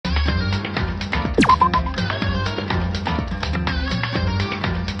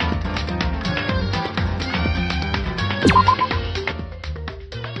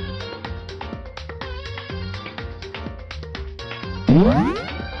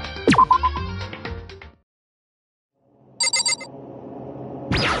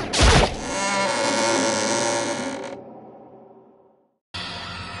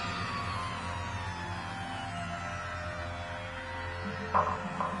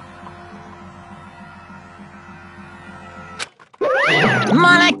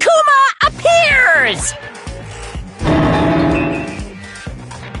Monokuma appears!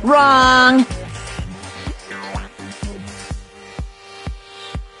 Wrong!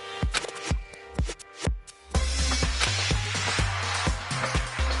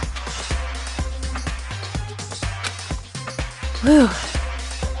 Whew.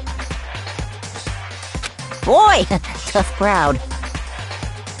 Boy, tough crowd.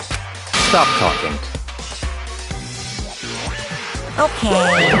 Stop talking. Okay.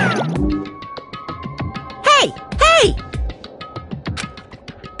 Hey! Hey!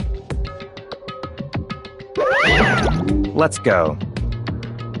 Let's go.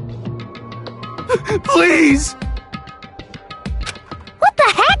 Please! What the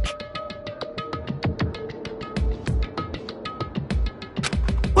heck?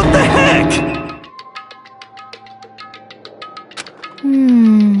 What the heck?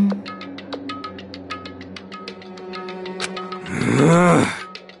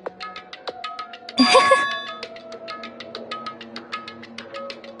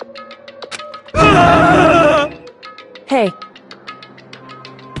 Hey.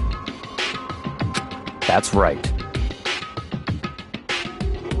 That's right.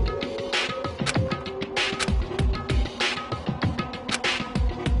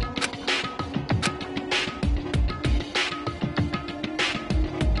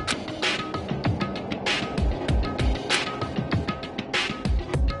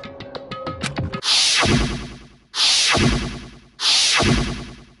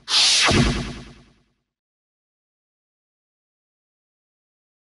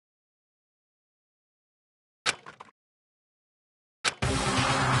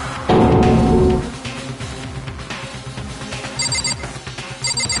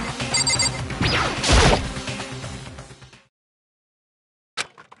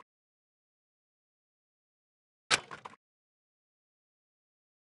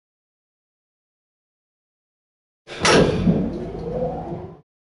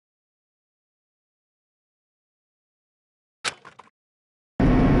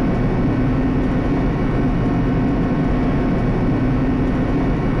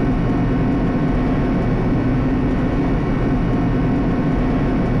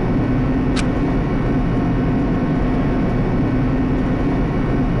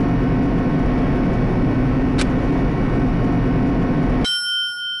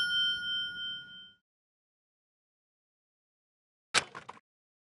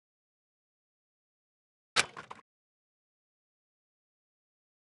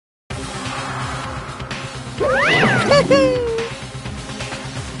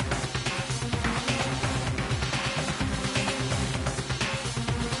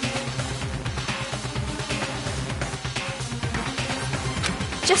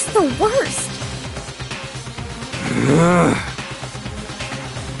 Just the worst.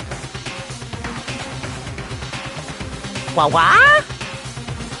 Wah-wah?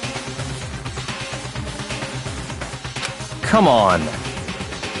 Come on.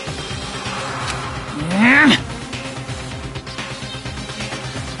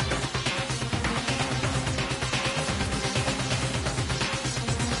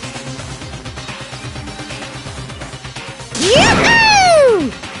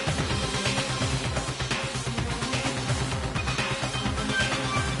 Yoo-hoo!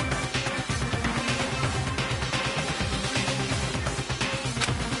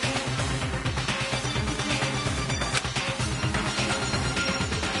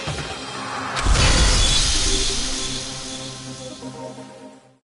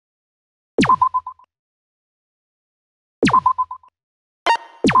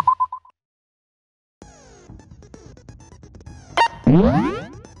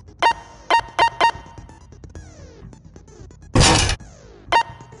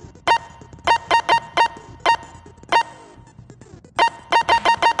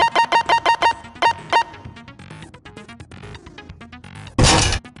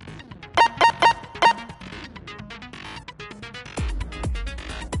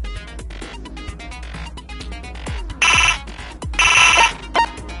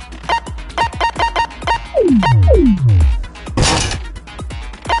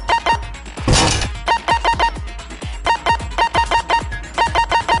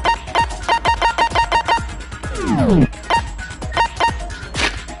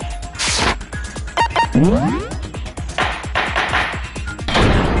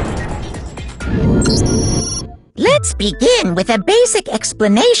 Let's begin with a basic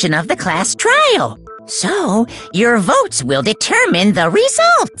explanation of the class trial. So, your votes will determine the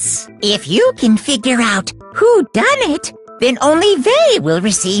results. If you can figure out who done it, then only they will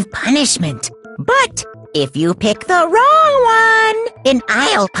receive punishment. But if you pick the wrong one, then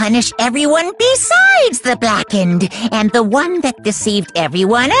I'll punish everyone besides the blackened, and the one that deceived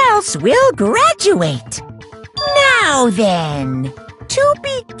everyone else will graduate. Now then, to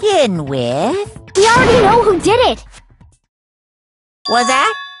begin with... We already know who did it! Was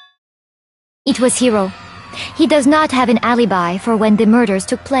that? It was Hiro. He does not have an alibi for when the murders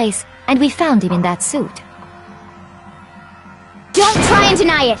took place, and we found him in that suit. Don't try and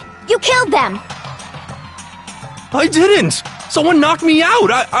deny it! You killed them! I didn't! Someone knocked me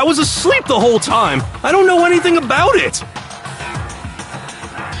out! I was asleep the whole time! I don't know anything about it!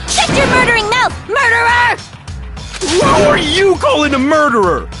 Shut your murdering mouth, murderer! Who are you calling a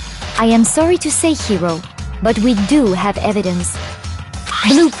murderer? I am sorry to say, Hiro, but we do have evidence.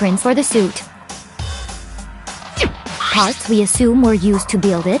 Blueprints for the suit. Parts we assume were used to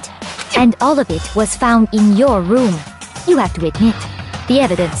build it, and all of it was found in your room. You have to admit, the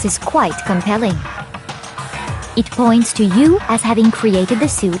evidence is quite compelling. It points to you as having created the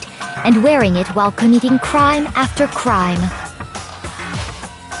suit and wearing it while committing crime after crime.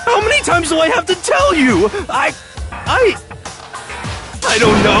 How many times do I have to tell you? I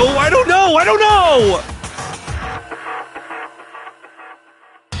don't know! I don't know!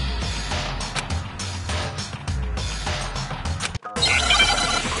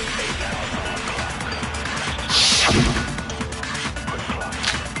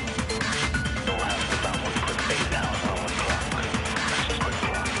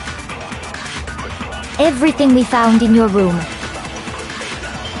 Everything we found in your room.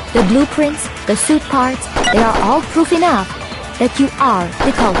 The blueprints, the suit parts, they are all proof enough that you are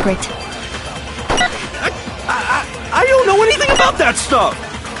the culprit. I don't know anything about that stuff!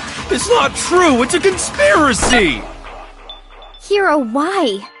 It's not true! It's a conspiracy! Hiro,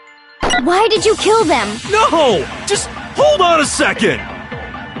 why? Why did you kill them? No! Just hold on a second!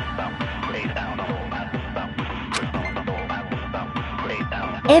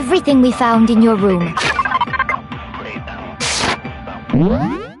 Everything we found in your room.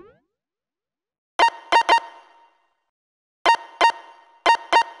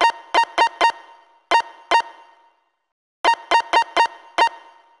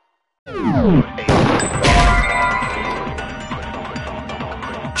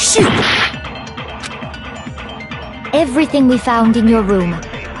 Shoot! Everything we found in your room.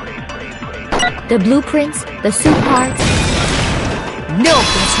 The blueprints, the suit parts. No,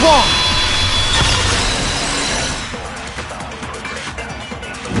 that's wrong!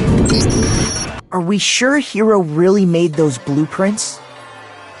 Are we sure Hiro really made those blueprints?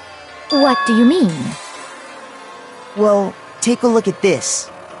 What do you mean? Well, take a look at this.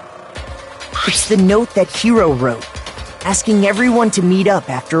 It's the note that Hiro wrote, asking everyone to meet up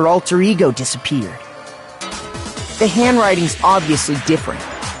after Alter Ego disappeared. The handwriting's obviously different,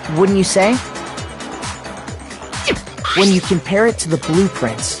 wouldn't you say? When you compare it to the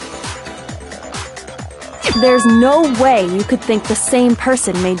blueprints. There's no way you could think the same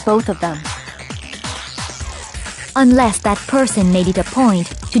person made both of them. Unless that person made it a point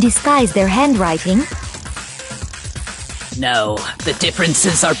to disguise their handwriting. No, the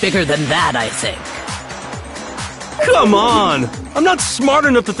differences are bigger than that, I think. Come on! I'm not smart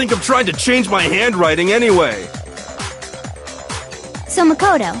enough to think of trying to change my handwriting anyway. So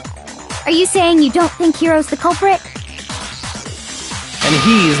Makoto, are you saying you don't think Hiro's the culprit? And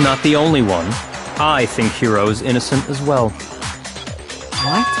he's not the only one. I think Hiro's innocent as well.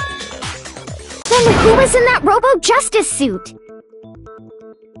 What? Then who was in that Robo-Justice suit?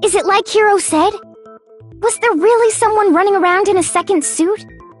 Is it like Hiro said? Was there really someone running around in a second suit?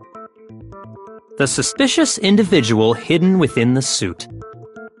 The suspicious individual hidden within the suit.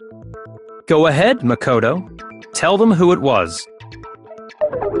 Go ahead, Makoto. Tell them who it was.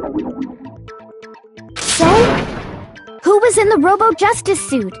 So? Who was in the Robo-Justice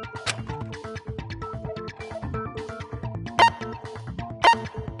suit?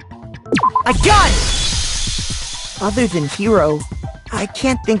 I got it! Other than Hiro, I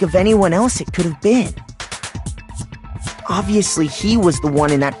can't think of anyone else it could have been. Obviously, he was the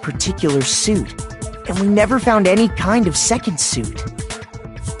one in that particular suit, and we never found any kind of second suit.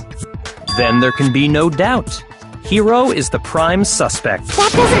 Then there can be no doubt. Hiro is the prime suspect.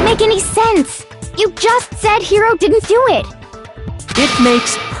 That doesn't make any sense! You just said Hiro didn't do it! It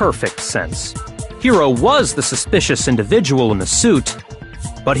makes perfect sense. Hiro was the suspicious individual in the suit,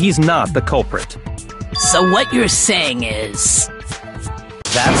 but he's not the culprit. So what you're saying is...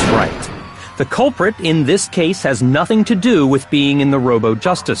 That's right. The culprit in this case has nothing to do with being in the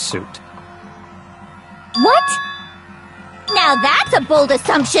Robo-Justice suit. What? Now that's a bold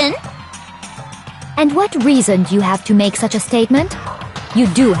assumption. And what reason do you have to make such a statement? You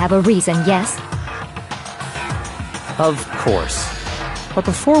do have a reason, yes? Of course. But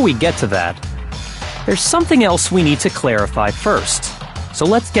before we get to that, there's something else we need to clarify first. So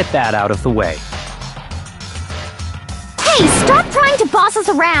let's get that out of the way. Hey, stop trying to boss us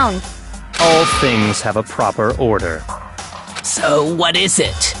around! All things have a proper order. So what is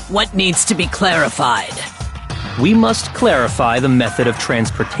it? What needs to be clarified? We must clarify the method of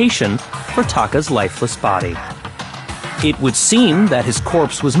transportation for Taka's lifeless body. It would seem that his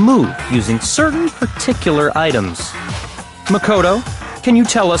corpse was moved using certain particular items. Makoto, can you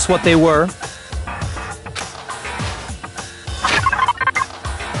tell us what they were?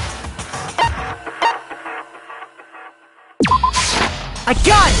 I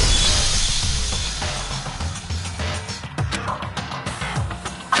got it!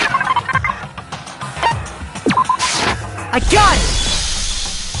 I got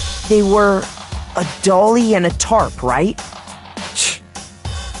it! They were a dolly and a tarp, right?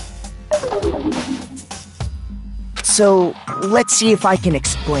 So, let's see if I can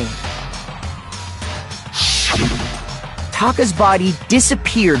explain. Taka's body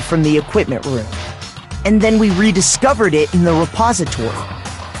disappeared from the equipment room, and then we rediscovered it in the repository.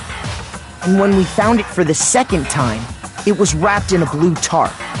 And when we found it for the second time, it was wrapped in a blue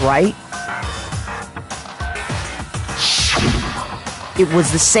tarp, right? It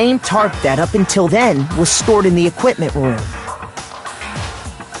was the same tarp that, up until then, was stored in the equipment room.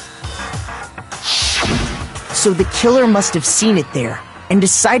 So the killer must have seen it there, and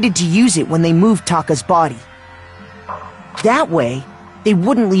decided to use it when they moved Taka's body. That way, they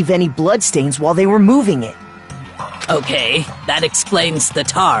wouldn't leave any bloodstains while they were moving it. Okay, that explains the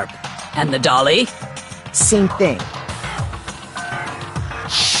tarp. And the dolly? Same thing.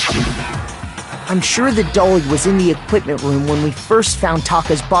 I'm sure the dolly was in the equipment room when we first found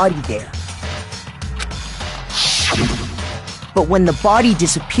Taka's body there. But when the body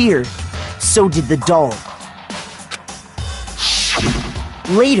disappeared, so did the dolly.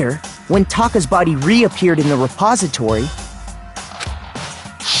 Later, when Taka's body reappeared in the repository,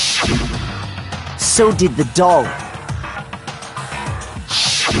 so did the dolly.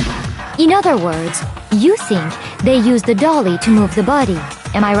 In other words, you think they used the dolly to move the body,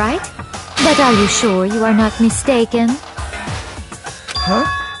 am I right? But are you sure you are not mistaken? Huh?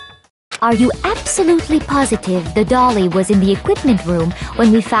 Are you absolutely positive the dolly was in the equipment room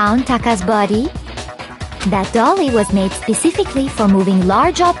when we found Taka's body? That dolly was made specifically for moving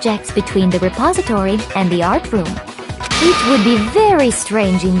large objects between the repository and the art room. It would be very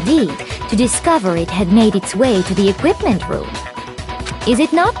strange indeed to discover it had made its way to the equipment room. Is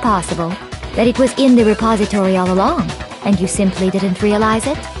it not possible that it was in the repository all along, and you simply didn't realize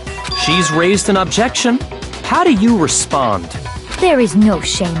it? She's raised an objection. How do you respond? There is no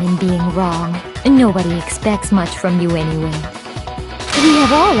shame in being wrong. Nobody expects much from you anyway. We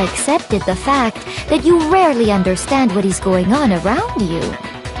have all accepted the fact that you rarely understand what is going on around you.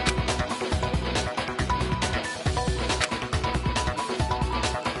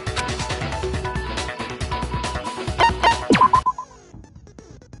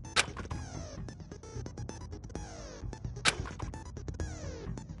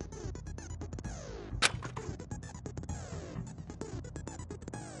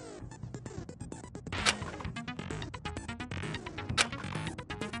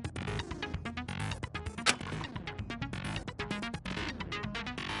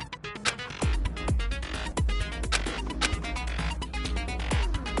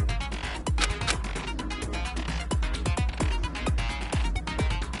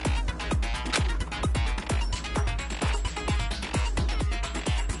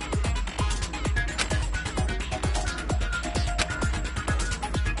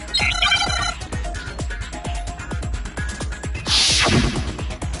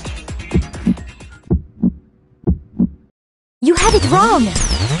 You have it wrong!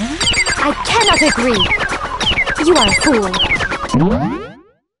 I cannot agree! You are a fool!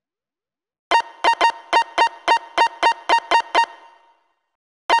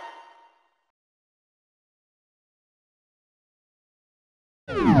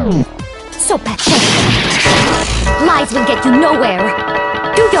 So pathetic! Lies will get you nowhere!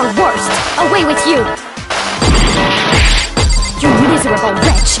 Do your worst! Away with you! You miserable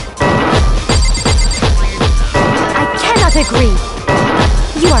wretch! Agree.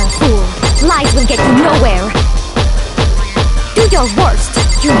 You are a fool. Lies will get you nowhere. Do your worst,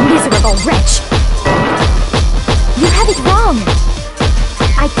 you miserable wretch. You have it wrong.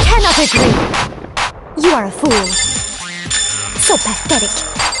 I cannot agree. are a fool. So pathetic.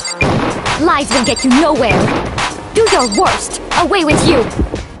 Lies will get you nowhere. Do your worst. Away with you.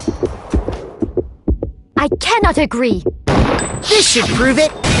 I cannot agree. This should prove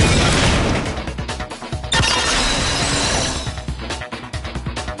it.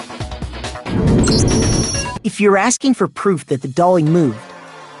 If you're asking for proof that the dolly moved,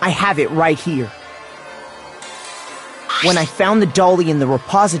 I have it right here. When I found the dolly in the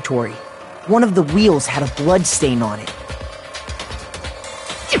repository, one of the wheels had a blood stain on it.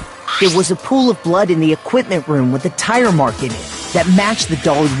 There was a pool of blood in the equipment room with a tire mark in it that matched the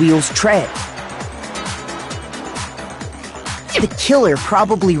dolly wheel's tread. The killer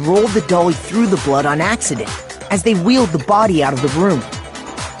probably rolled the dolly through the blood on accident as they wheeled the body out of the room.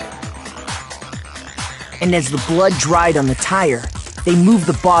 And as the blood dried on the tire, they moved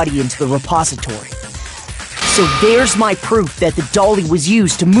the body into the repository. So there's my proof that the dolly was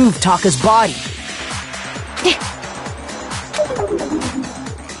used to move Taka's body.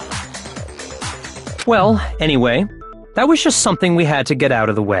 Well, anyway, that was just something we had to get out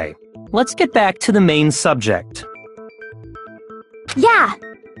of the way. Let's get back to the main subject. Yeah,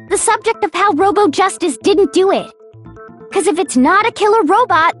 the subject of how Robo Justice didn't do it. 'Cause if it's not a killer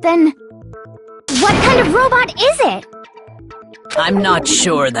robot, then what kind of robot is it? I'm not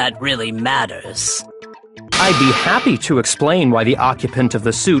sure that really matters. I'd be happy to explain why the occupant of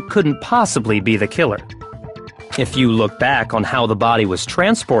the suit couldn't possibly be the killer. If you look back on how the body was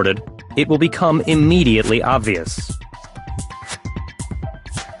transported, it will become immediately obvious.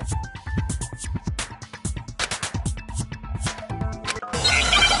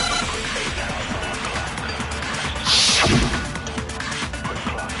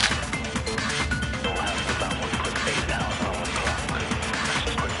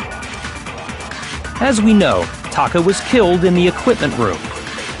 As we know, Taka was killed in the equipment room.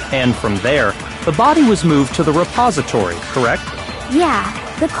 And from there, the body was moved to the repository, correct? Yeah,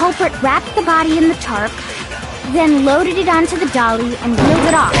 the culprit wrapped the body in the tarp, then loaded it onto the dolly and wheeled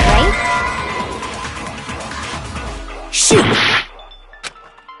it off, right? Shoot!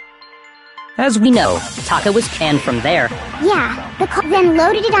 As we know, Taka was canned from there. Yeah, then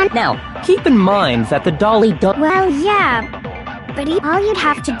loaded it on. Now, Keep in mind that the dolly Well, yeah, but all you'd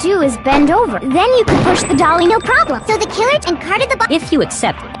have to do is bend over. Then you could push the dolly, no problem. So the killer and carted the body. if you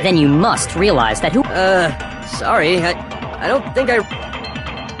accept, then you must realize that who... Sorry, I don't think I...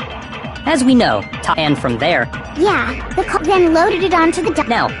 As we know, and from there... Yeah, then loaded it onto the dolly.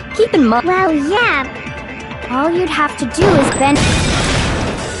 Now, keep in mind... Well, yeah, all you'd have to do is bend...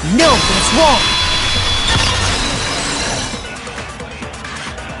 No, that's wrong!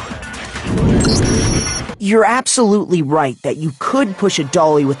 You're absolutely right that you could push a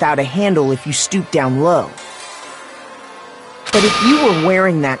dolly without a handle if you stoop down low. But if you were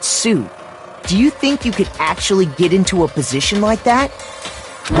wearing that suit, do you think you could actually get into a position like that?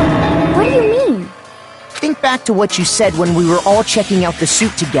 What do you mean? Think back to what you said when we were all checking out the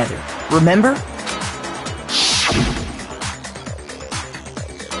suit together, remember?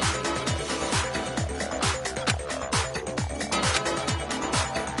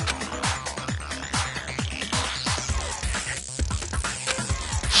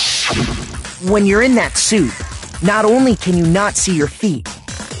 When you're in that suit, not only can you not see your feet,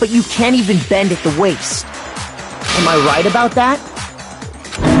 but you can't even bend at the waist. Am I right about that?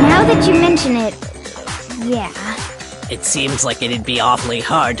 Now that you mention it, yeah. It seems like it'd be awfully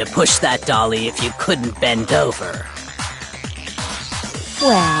hard to push that dolly if you couldn't bend over.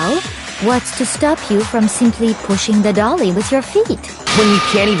 Well, what's to stop you from simply pushing the dolly with your feet? When you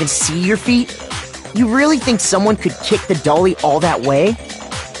can't even see your feet? You really think someone could kick the dolly all that way?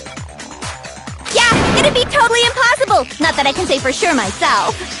 Yeah, it'd be totally impossible! Not that I can say for sure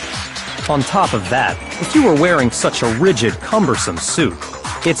myself. On top of that, if you were wearing such a rigid, cumbersome suit,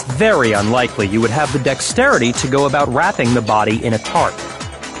 it's very unlikely you would have the dexterity to go about wrapping the body in a tarp.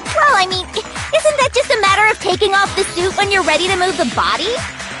 Well, I mean, isn't that just a matter of taking off the suit when you're ready to move the body?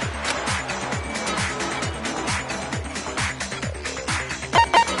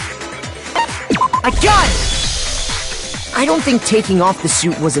 I got it! I don't think taking off the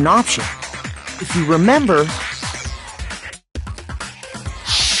suit was an option. If you remember...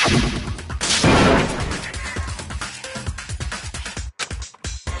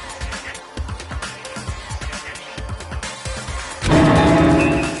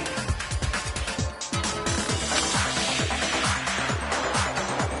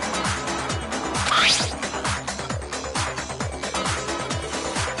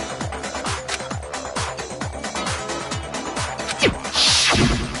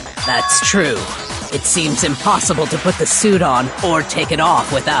 That's true. It seems impossible to put the suit on or take it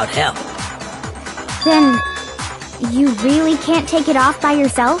off without help. Then, you really can't take it off by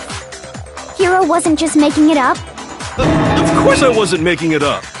yourself? Hiro wasn't just making it up? Of course I wasn't making it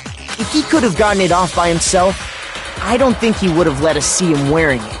up. If he could have gotten it off by himself, I don't think he would have let us see him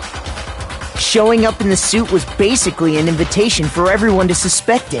wearing it. Showing up in the suit was basically an invitation for everyone to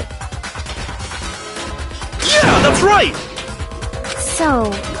suspect it. Yeah, that's right!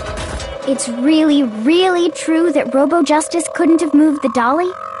 So, it's really, really true that Robo-Justice couldn't have moved the dolly?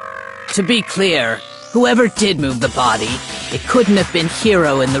 To be clear, whoever did move the body, it couldn't have been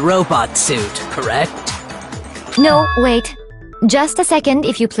Hiro in the robot suit, correct? No, wait. Just a second,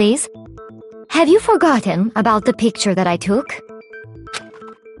 if you please. Have you forgotten about the picture that I took?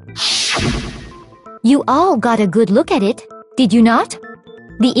 You all got a good look at it, did you not?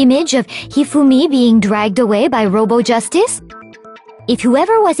 The image of Hifumi being dragged away by Robo-Justice? If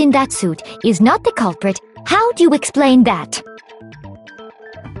whoever was in that suit is not the culprit, how do you explain that?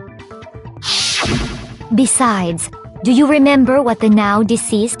 Besides, do you remember what the now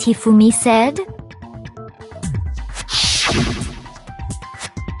deceased Hifumi said?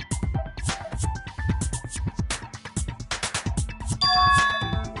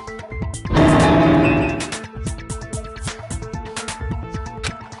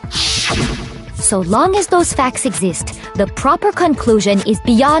 So long as those facts exist, the proper conclusion is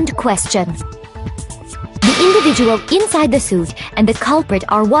beyond question. The individual inside the suit and the culprit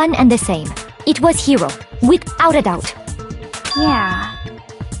are one and the same. It was Hiro, without a doubt. Yeah,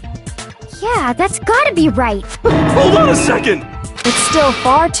 that's gotta be right. Hold on a second! It's still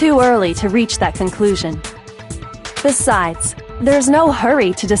far too early to reach that conclusion. Besides, there's no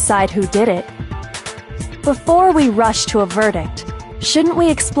hurry to decide who did it. Before we rush to a verdict, shouldn't we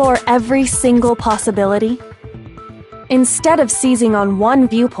explore every single possibility? Instead of seizing on one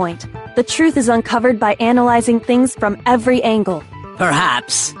viewpoint, the truth is uncovered by analyzing things from every angle.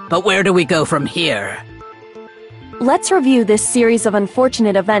 Perhaps, but where do we go from here? Let's review this series of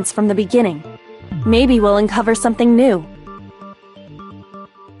unfortunate events from the beginning. Maybe we'll uncover something new.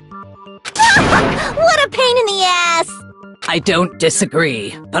 What a pain in the ass! I don't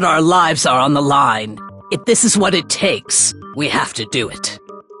disagree, but our lives are on the line. If this is what it takes, we have to do it.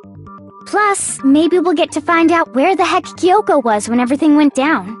 Plus, maybe we'll get to find out where the heck Kyoko was when everything went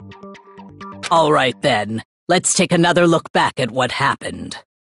down. All right then, let's take another look back at what happened.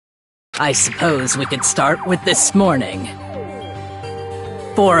 I suppose we could start with this morning.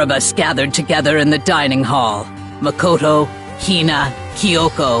 4 of us gathered together in the dining hall. Makoto, Hina,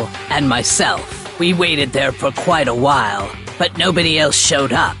 Kyoko, and myself. We waited there for quite a while, but nobody else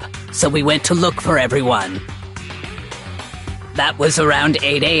showed up, so we went to look for everyone. That was around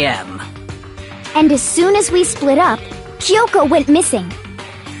 8 a.m. And as soon as we split up, Kyoko went missing.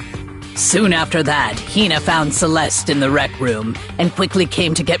 Soon after that, Hina found Celeste in the rec room and quickly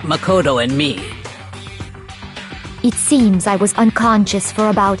came to get Makoto and me. It seems I was unconscious for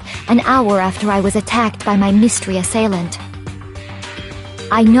about an hour after I was attacked by my mystery assailant.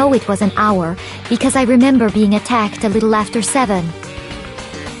 I know it was an hour because I remember being attacked a little after 7.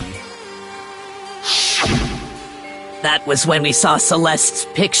 That was when we saw Celeste's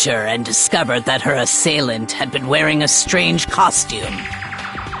picture and discovered that her assailant had been wearing a strange costume.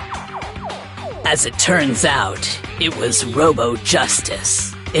 As it turns out, it was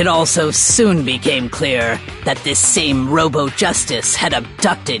Robo-Justice. It also soon became clear that this same Robo-Justice had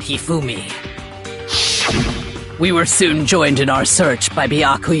abducted Hifumi. We were soon joined in our search by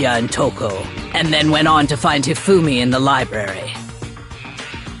Byakuya and Toko, and then went on to find Hifumi in the library.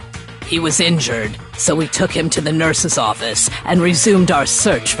 He was injured, so we took him to the nurse's office and resumed our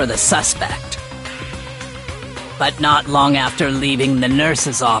search for the suspect. But not long after leaving the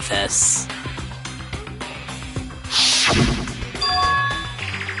nurse's office...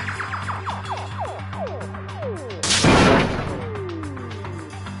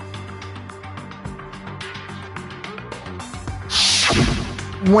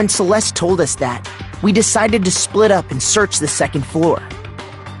 When Celeste told us that, we decided to split up and search the second floor.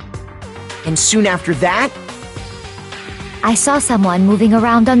 And soon after that, I saw someone moving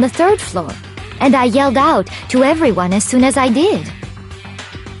around on the 3rd floor, and I yelled out to everyone as soon as I did.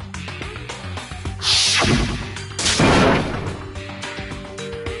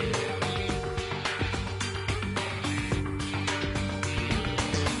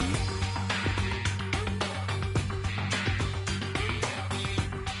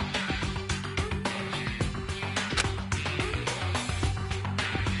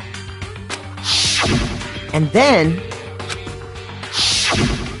 and then...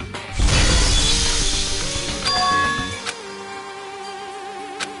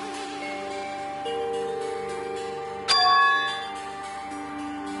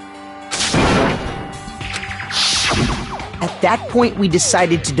 At that point, we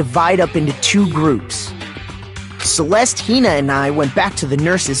decided to divide up into two groups. Celeste, Hina, and I went back to the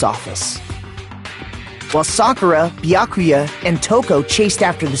nurse's office, while Sakura, Byakuya, and Toko chased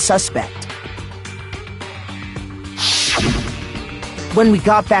after the suspect. When we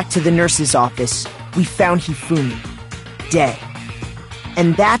got back to the nurse's office, we found Hifumi, dead.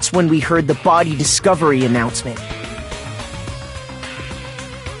 And that's when we heard the body discovery announcement.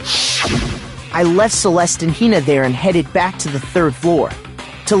 I left Celeste and Hina there and headed back to the third floor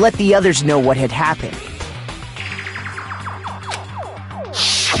to let the others know what had happened.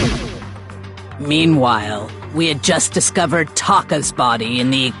 Meanwhile, we had just discovered Taka's body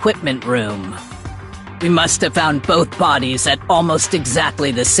in the equipment room. We must have found both bodies at almost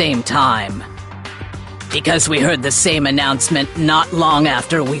exactly the same time, because we heard the same announcement not long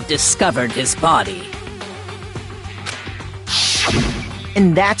after we discovered his body.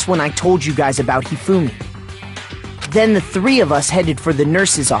 And that's when I told you guys about Hifumi. Then the three of us headed for the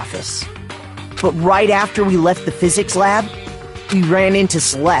nurse's office. But right after we left the physics lab, we ran into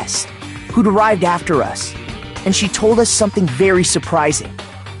Celeste, who'd arrived after us, and she told us something very surprising.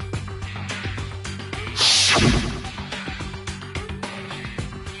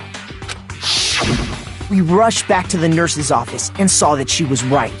 We rushed back to the nurse's office and saw that she was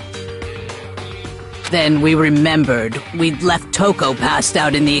right. Then we remembered we'd left Toko passed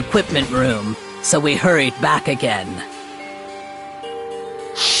out in the equipment room, so we hurried back again.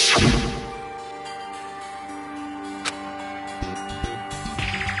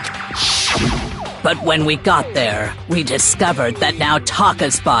 But when we got there, we discovered that now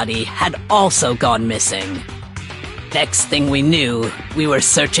Taka's body had also gone missing. Next thing we knew, we were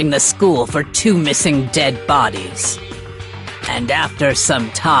searching the school for two missing dead bodies. And after some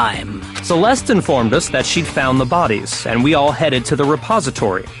time... Celeste informed us that she'd found the bodies, and we all headed to the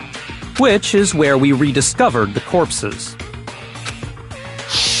repository, which is where we rediscovered the corpses.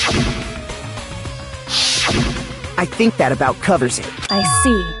 I think that about covers it. I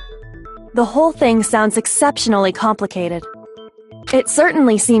see. The whole thing sounds exceptionally complicated. It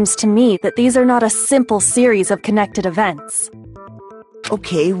certainly seems to me that these are not a simple series of connected events.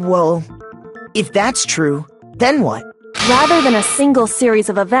 Okay, well, if that's true, then what? Rather than a single series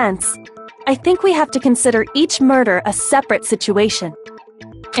of events, I think we have to consider each murder a separate situation.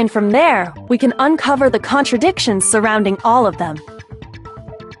 And from there, we can uncover the contradictions surrounding all of them.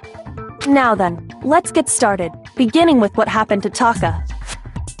 Now then, let's get started, beginning with what happened to Taka.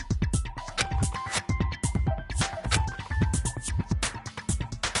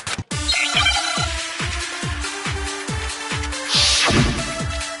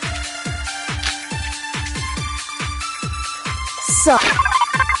 So...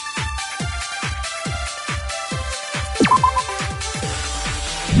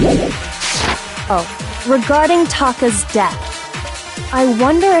 Oh, regarding Taka's death. I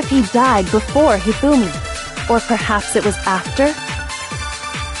wonder if he died before Hifumi, or perhaps it was after?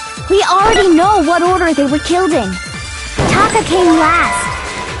 We already know what order they were killed in. Taka came last.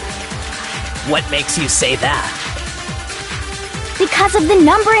 What makes you say that? Because of the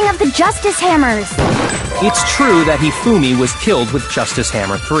numbering of the Justice Hammers. It's true that Hifumi was killed with Justice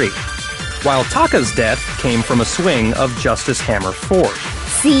Hammer 3, while Taka's death came from a swing of Justice Hammer 4.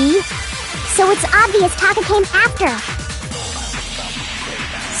 See? So it's obvious Taka came after.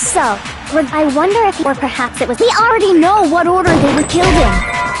 So, I wonder if... Or perhaps it was... We already know what order they were killed in.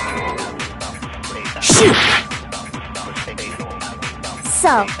 Shoot!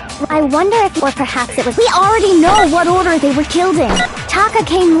 So, I wonder if... Or perhaps it was... We already know what order they were killed in. Taka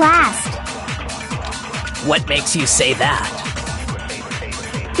came last. What makes you say that?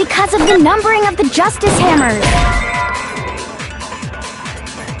 Because of the numbering of the Justice Hammers.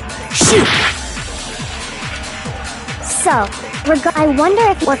 Shoot! So, I wonder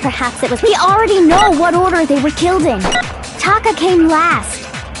if... Or perhaps it was... We already know what order they were killed in. Taka came last.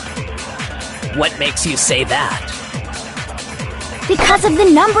 What makes you say that? Because of the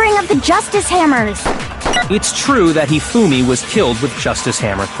numbering of the Justice Hammers. It's true that Hifumi was killed with Justice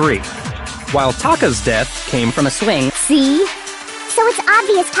Hammer 3, while Taka's death came from a swing. See? So it's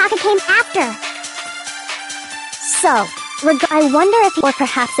obvious Taka came after. So, I wonder if... Or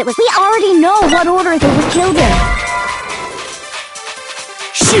perhaps it was... We already know what order they were killed in.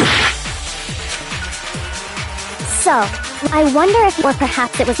 Shoot! So, I wonder if... Or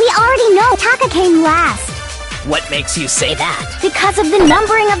perhaps it was... We already know Taka came last. What makes you say that? Because of the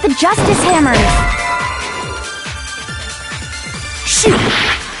numbering of the Justice Hammers. Shoot!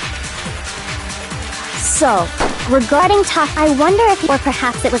 So, regarding Taka, I wonder if... Or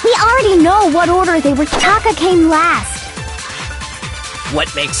perhaps it was... We already know what order they were... Taka came last.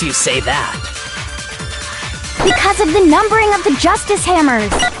 What makes you say that? Because of the numbering of the Justice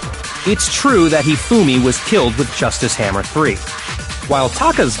Hammers. It's true that Hifumi was killed with Justice Hammer 3, while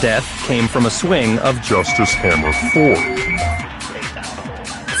Taka's death came from a swing of Justice Hammer 4.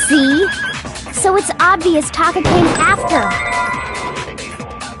 See? So it's obvious Taka came after.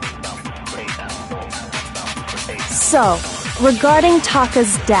 So, regarding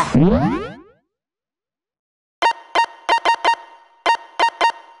Taka's death.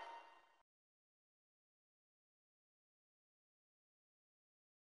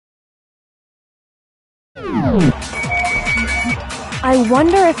 I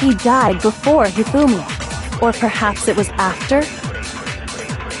wonder if he died before Hifumi, or perhaps it was after?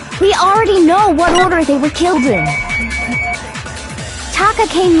 We already know what order they were killed in. Taka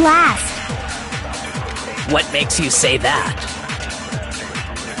came last. What makes you say that?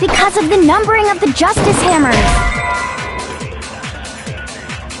 Because of the numbering of the Justice Hammers.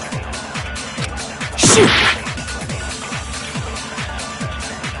 Shoot!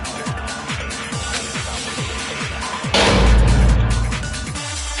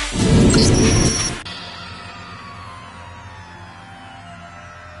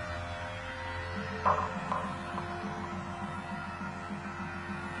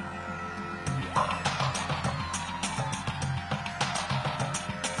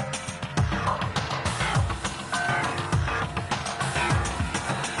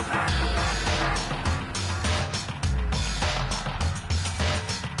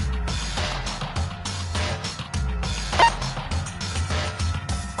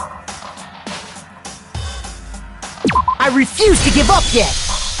 I refuse to give up yet!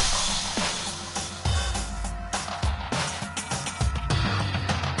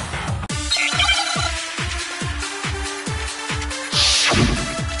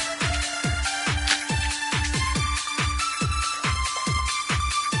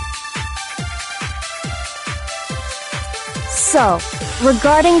 So,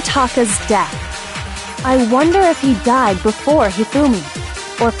 regarding Taka's death, I wonder if he died before Hifumi,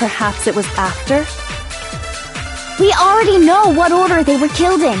 or perhaps it was after? We already know what order they were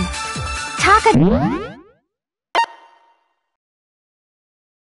killed in. Taka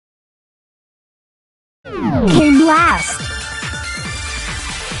came last.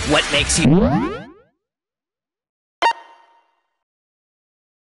 What makes you...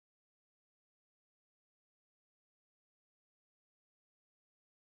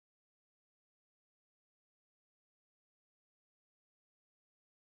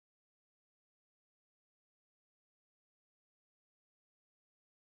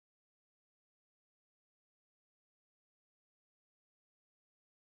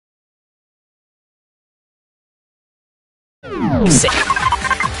 Say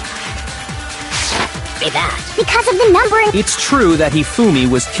that. Because of the numbering. It's true that Hifumi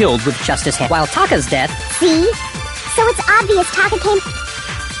was killed with Justice Hammer, while Taka's death. See? So it's obvious Taka came.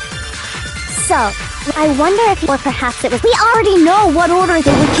 So, I wonder if, or perhaps it was. We already know what order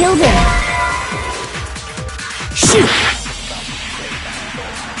they were killed in. Shoot!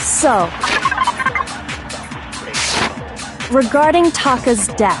 So, regarding Taka's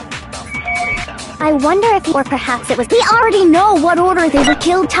death, I wonder if, or perhaps it was. We already know what order they were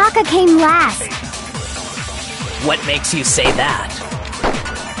killed. Taka came last. What makes you say that?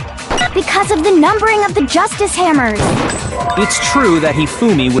 Because of the numbering of the Justice Hammers. It's true that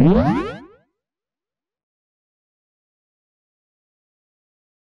Hifumi would...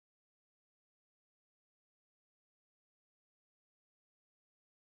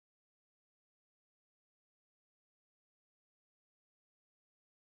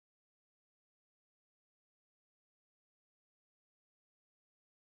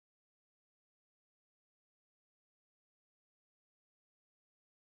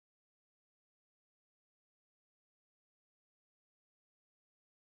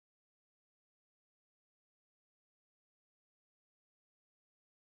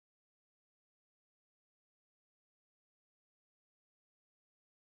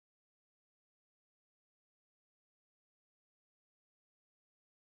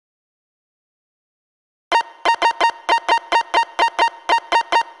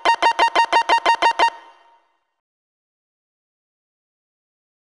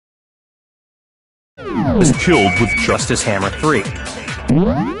 was killed with Justice Hammer 3.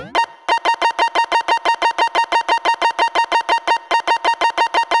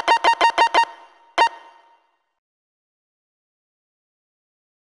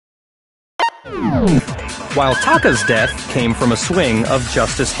 While Taka's death came from a swing of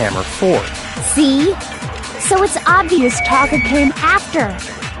Justice Hammer 4. See? So it's obvious Taka came after.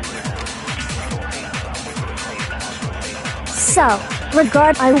 So,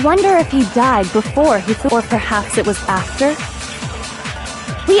 I wonder if he died before or perhaps it was after?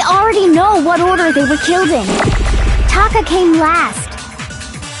 We already know what order they were killed in. Taka came last.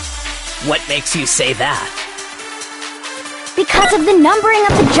 What makes you say that? Because of the numbering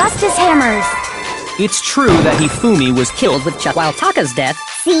of the Justice Hammers. It's true that Hifumi was killed with While Taka's death,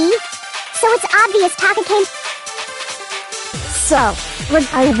 See? So it's obvious Taka came... So,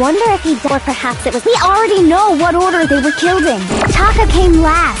 I wonder if he died, or perhaps it was... We already know what order they were killed in. Taka came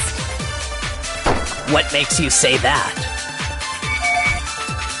last. What makes you say that?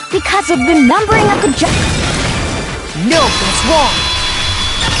 Because of the numbering of the No, that's wrong!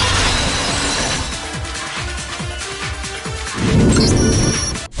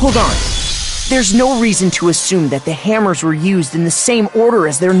 Hold on. There's no reason to assume that the hammers were used in the same order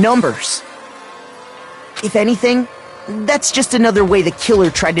as their numbers. If anything, that's just another way the killer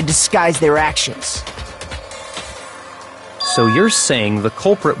tried to disguise their actions. So you're saying the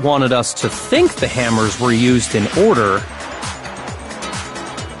culprit wanted us to think the hammers were used in order,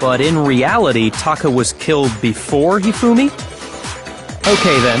 but in reality, Taka was killed before Hifumi?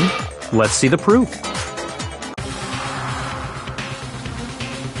 Okay then, let's see the proof.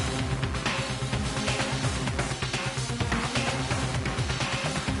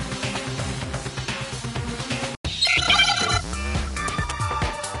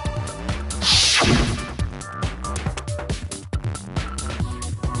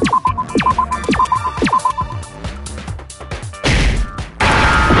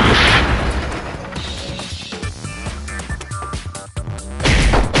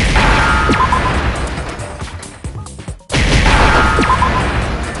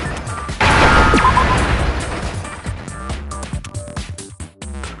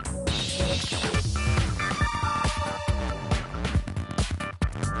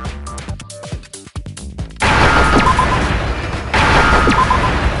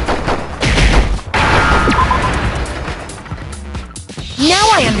 Now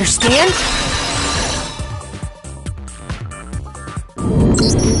I understand!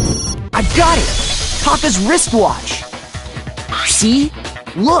 I got it! Taka's wristwatch! See?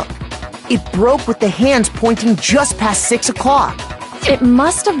 Look! It broke with the hands pointing just past 6 o'clock. it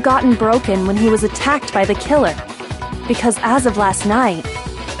must have gotten broken when he was attacked by the killer. Because as of last night,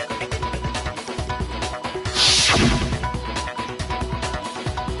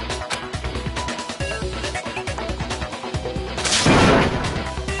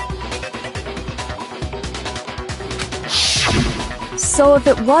 so if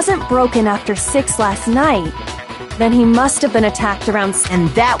it wasn't broken after 6 last night, then he must have been attacked around And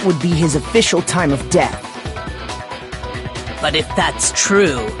that would be his official time of death. But if that's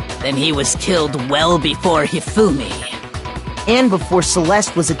true, then he was killed well before Hifumi. And before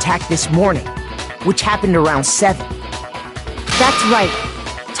Celeste was attacked this morning, which happened around 7. That's right.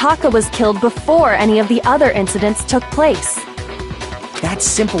 Taka was killed before any of the other incidents took place. That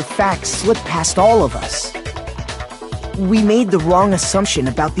simple fact slipped past all of us. We made the wrong assumption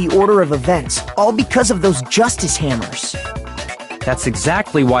about the order of events, all because of those justice hammers. That's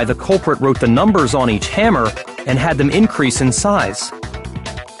exactly why the culprit wrote the numbers on each hammer and had them increase in size.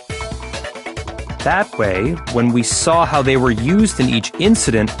 That way, when we saw how they were used in each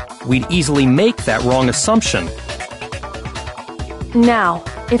incident, we'd easily make that wrong assumption. Now,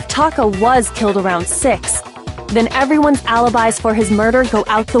 if Taka was killed around 6, then everyone's alibis for his murder go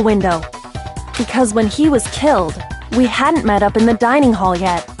out the window. Because when he was killed, we hadn't met up in the dining hall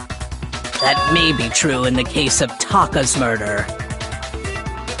yet. That may be true in the case of Taka's murder.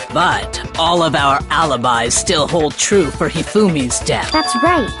 But all of our alibis still hold true for Hifumi's death. That's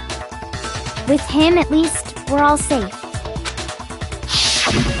right. With him, at least, we're all safe.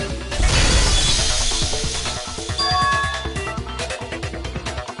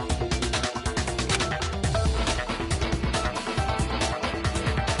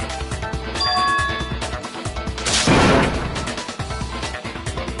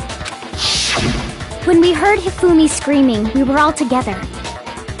 When we heard Hifumi screaming, we were all together.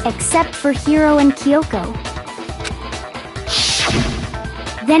 Except for Hiro and Kyoko.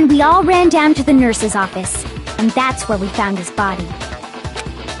 Then we all ran down to the nurse's office, and that's where we found his body.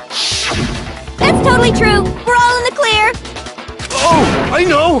 That's totally true! We're all in the clear! Oh, I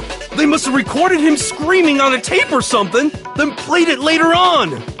know! They must have recorded him screaming on a tape or something, then played it later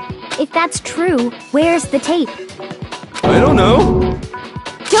on! If that's true, where's the tape? I don't know.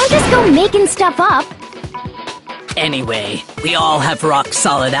 Don't just go making stuff up! Anyway, we all have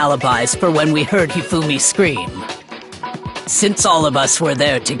rock-solid alibis for when we heard Hifumi scream. Since all of us were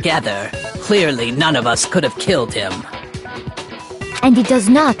there together, clearly none of us could have killed him. And it does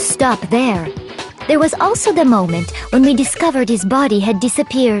not stop there. There was also the moment when we discovered his body had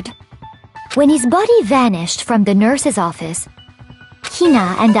disappeared. When his body vanished from the nurse's office,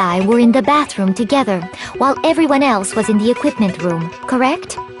 Hina and I were in the bathroom together, while everyone else was in the equipment room,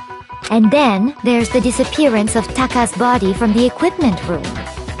 correct? And then there's the disappearance of Taka's body from the equipment room.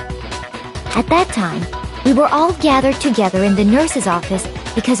 At that time, we were all gathered together in the nurse's office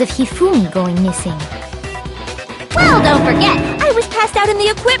because of Hifumi going missing. Well, don't forget, I was passed out in the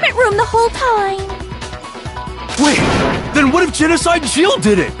equipment room the whole time. Wait, then what if Genocide Jill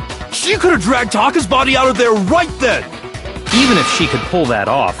did it? She could have dragged Taka's body out of there right then! Even if she could pull that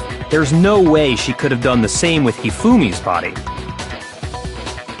off, there's no way she could have done the same with Hifumi's body.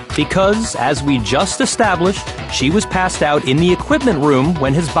 Because, as we just established, she was passed out in the equipment room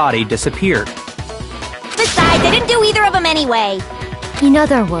when his body disappeared. Besides, I didn't do either of them anyway. In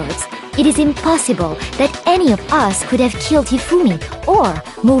other words, it is impossible that any of us could have killed Hifumi or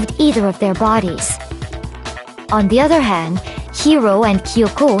moved either of their bodies. On the other hand, Hiro and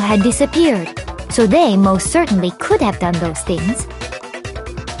Kyoko had disappeared, so they most certainly could have done those things.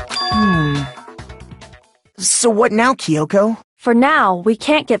 So what now, Kyoko? For now, we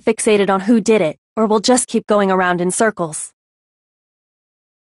can't get fixated on who did it, or we'll just keep going around in circles.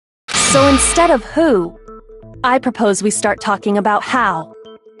 So instead of who, I propose we start talking about how.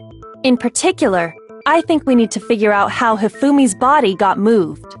 In particular, I think we need to figure out how Hifumi's body got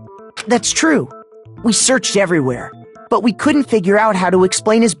moved. That's true. We searched everywhere, but we couldn't figure out how to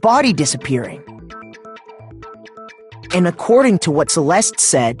explain his body disappearing. And according to what Celeste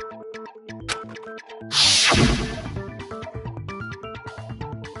said,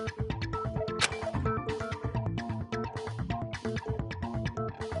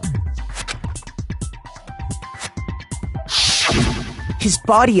 his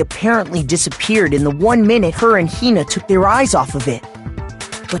body apparently disappeared in the 1 minute her and Hina took their eyes off of it.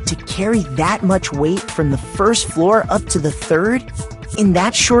 But to carry that much weight from the first floor up to the 3rd in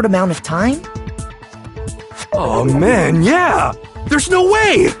that short amount of time? Oh man, yeah! There's no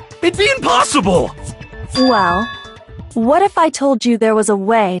way! It'd be impossible! Well, what if I told you there was a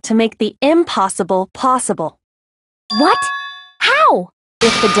way to make the impossible possible? What? How?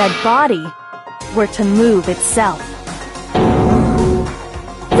 If the dead body were to move itself.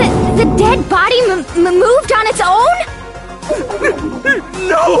 The dead body moved on its own?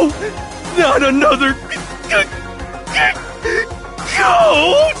 No! Not another...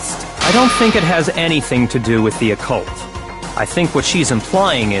 ghost! I don't think it has anything to do with the occult. I think what she's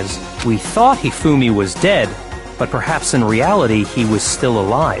implying is, we thought Hifumi was dead, but perhaps in reality he was still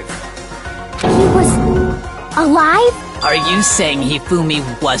alive. He was... alive? Are you saying Hifumi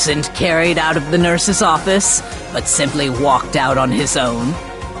wasn't carried out of the nurse's office, but simply walked out on his own?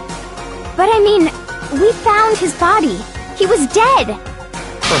 But I mean, we found his body. He was dead.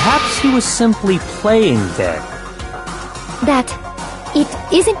 Perhaps he was simply playing dead. That it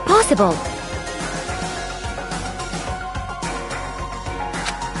isn't possible.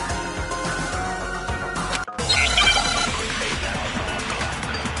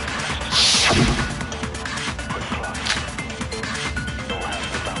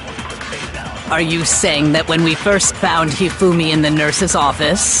 Are you saying that when we first found Hifumi in the nurse's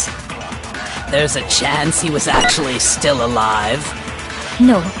office, there's a chance he was actually still alive?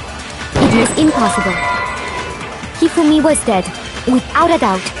 No, it is impossible. Hifumi was dead, without a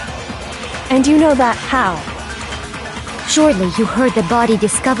doubt. And you know that how? Surely you heard the body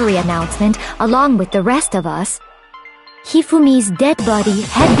discovery announcement along with the rest of us. Hifumi's dead body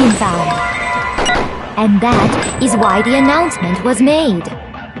had been found. And that is why the announcement was made.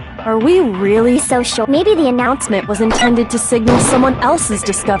 Are we really so sure? Maybe the announcement was intended to signal someone else's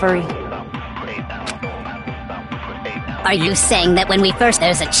discovery. Are you saying that when we first...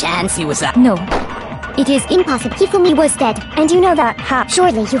 there's a chance he was... No, it is impossible. Hifumi was dead. And you know that how?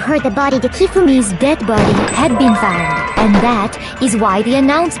 Surely you heard the body... Hifumi's dead body had been found. And that is why the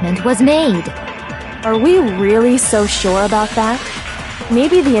announcement was made. Are we really so sure about that?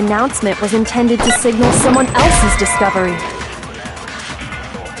 Maybe the announcement was intended to signal someone else's discovery.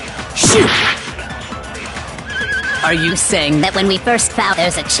 shoot! Are you saying that when we first found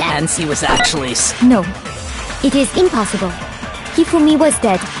there's a chance he was actually... No. It is impossible. Hifumi was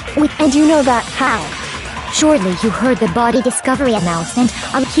dead. And you know that how? Surely you heard the body discovery announcement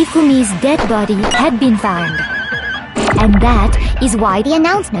of Hifumi's dead body had been found. And that is why the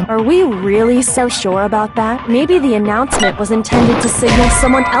announcement... Are we really so sure about that? Maybe the announcement was intended to signal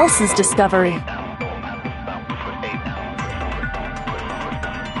someone else's discovery.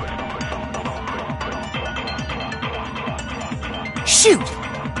 Shoot!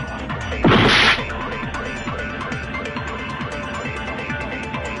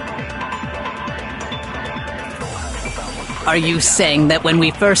 Are you saying that when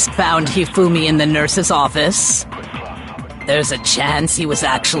we first found Hifumi in the nurse's office, there's a chance he was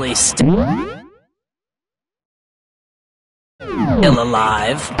actually still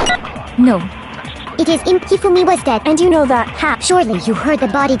alive? No. It is Hifumi was dead. And you know that how? Surely you heard the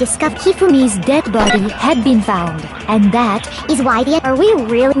body discovered. Hifumi's dead body had been found, and that Is why the... Are we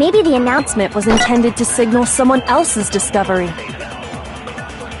really? Maybe the announcement was intended to signal someone else's discovery.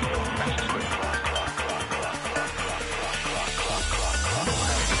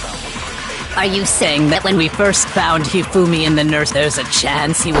 Are you saying that when we first found Hifumi in the nurse, there's a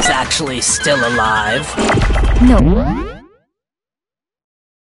chance he was actually still alive? no.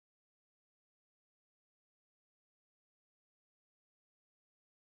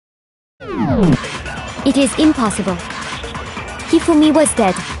 It is impossible. Hifumi was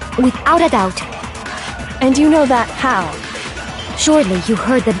dead, without a doubt. And you know that how? Surely you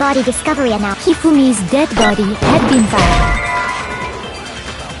heard the Body discovery announced. Hifumi's dead body had been found.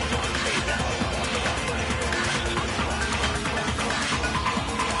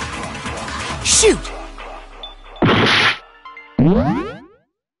 Shoot!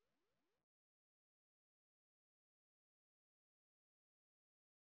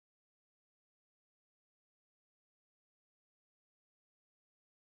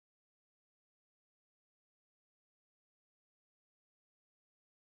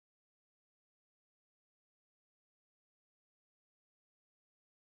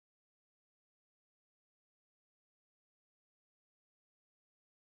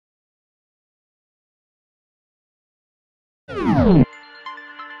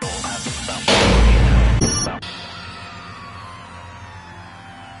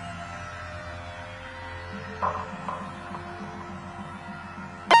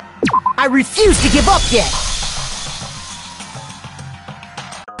 I refuse to give up yet!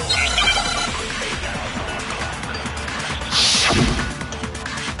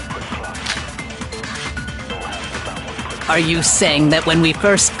 Are you saying that when we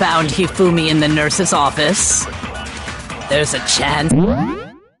first found Hifumi in the nurse's office, there's a chance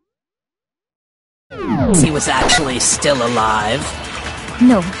he was actually still alive?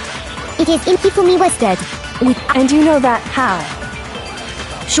 No. It is Hifumi was dead. And you know that how?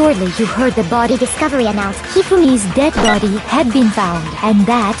 Surely you heard the body Discovery announced. Hifumi's dead body had been found, and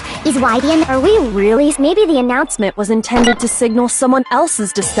that Is why the... Are we really? Maybe the announcement was intended to signal someone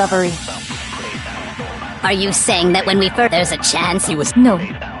else's discovery. Are you saying that when we first... There's a chance he was... no.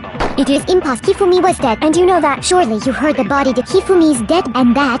 It is Impossible. Hifumi was dead. And you know that... Surely you heard the body Hifumi's dead,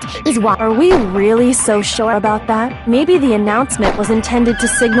 and that is why... Are we really so sure about that? Maybe the announcement was intended to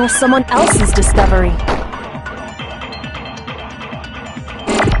signal someone else's discovery.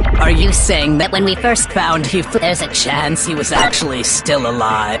 Are you saying that when we first found Hifumi, there's a chance he was actually still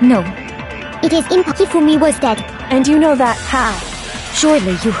alive? no. It is Hifumi was dead. And you know that how?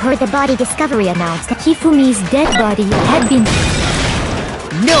 Surely you heard the body discovery announced that Hifumi's dead body had been...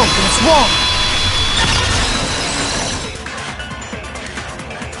 No, that's wrong!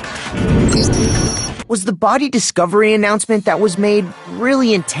 Was the body discovery announcement that was made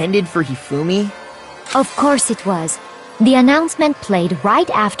really intended for Hifumi? Of course it was. The announcement played right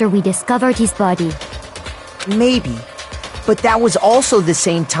after we discovered his body. Maybe. But that was also the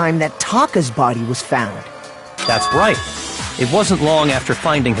same time that Taka's body was found. That's right. It wasn't long after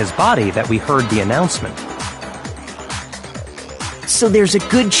finding his body that we heard the announcement. So there's a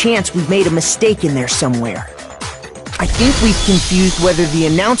good chance we've made a mistake in there somewhere. I think we've confused whether the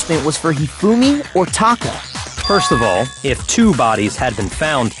announcement was for Hifumi or Taka. First of all, if two bodies had been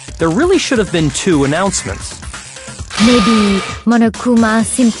found, there really should have been two announcements. Maybe Monokuma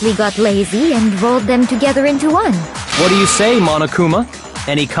simply got lazy and rolled them together into one. What do you say, Monokuma?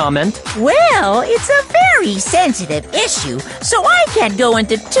 Any comment? Well, it's a very sensitive issue, so I can't go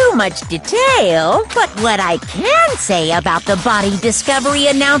into too much detail. But what I can say about the body discovery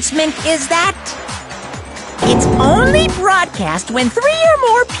announcement is that it's only broadcast when 3 or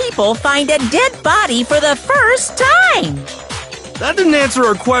more people find a dead body for the first time. That didn't answer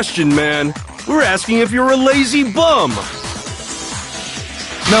our question, man. We're asking if you're a lazy bum.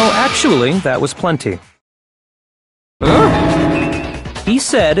 No, actually, that was plenty. He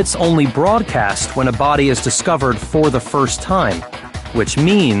said it's only broadcast when a body is discovered for the first time, which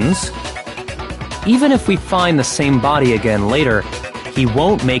means even if we find the same body again later, he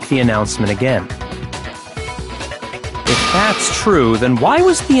won't make the announcement again. If that's true, then why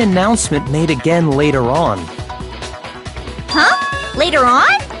was the announcement made again later on? Huh? Later on?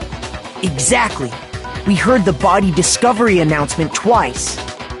 Exactly. We heard the body discovery announcement twice.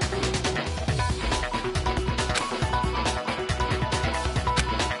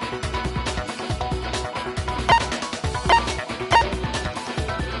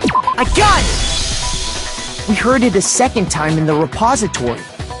 I got it! We heard it a second time in the repository,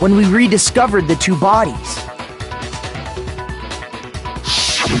 when we rediscovered the two bodies.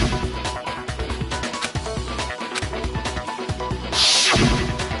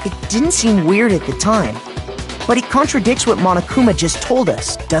 It didn't seem weird at the time, but it contradicts what Monokuma just told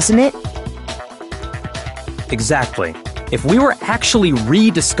us, doesn't it? Exactly. If we were actually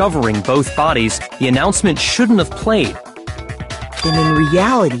rediscovering both bodies, the announcement shouldn't have played. Then in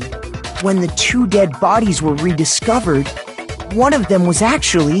reality, when the two dead bodies were rediscovered, one of them was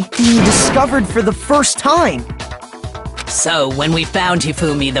actually being discovered for the first time. So, when we found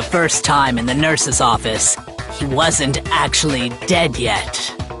Hifumi the first time in the nurse's office, he wasn't actually dead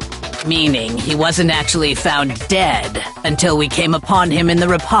yet. Meaning, he wasn't actually found dead until we came upon him in the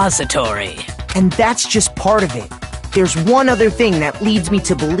repository. And that's just part of it. There's one other thing that leads me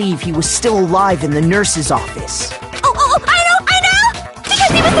to believe he was still alive in the nurse's office. Oh, I know!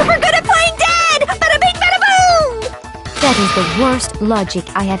 Because he was super good at playing dead! Bada bing, bada boom! That is the worst logic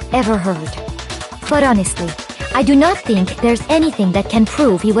I have ever heard. But honestly, I do not think there's anything that can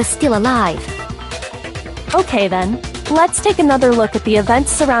prove he was still alive. Okay then, let's take another look at the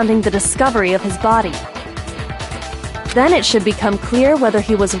events surrounding the discovery of his body. Then it should become clear whether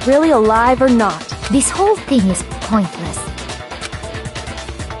he was really alive or not. This whole thing is pointless.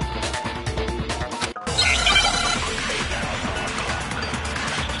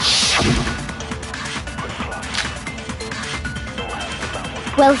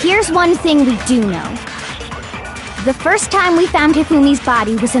 Well, here's one thing we do know. The first time we found Hifumi's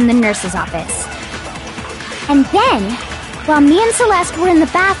body was in the nurse's office. And then, while me and Celeste were in the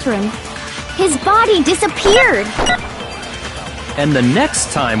bathroom, his body disappeared. And the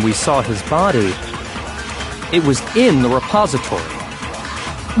next time we saw his body, it was in the repository.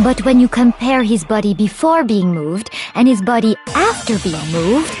 But when you compare his body before being moved and his body after being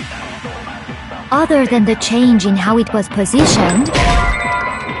moved, other than the change in how it was positioned...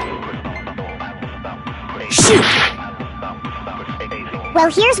 Shoot! Well,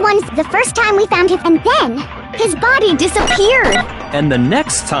 here's one. The first time we found him, and then his body disappeared. And the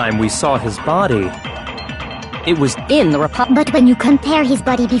next time we saw his body, it was in the repository. But when you compare his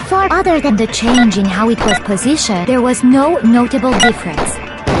body before, Other than the change in how it was positioned, there was no notable difference.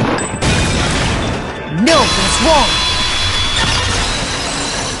 No, that's wrong!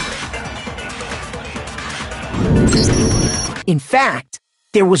 In fact,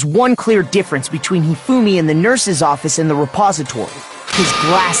 there was one clear difference between Hifumi in the nurse's office and the repository. His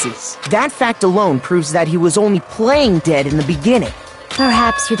glasses. That fact alone proves that he was only playing dead in the beginning.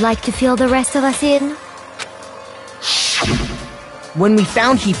 Perhaps you'd like to fill the rest of us in? When we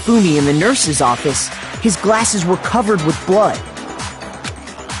found Hifumi in the nurse's office, his glasses were covered with blood.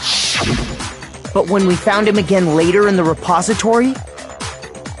 But when we found him again later in the repository,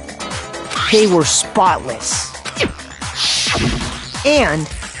 they were spotless. And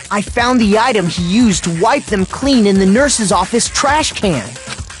I found the item he used to wipe them clean in the nurse's office trash can.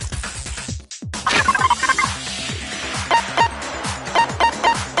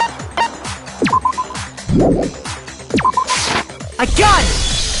 I got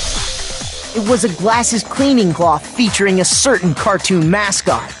it! It was a glasses cleaning cloth featuring a certain cartoon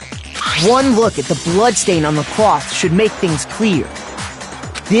mascot. One look at the bloodstain on the cloth should make things clear.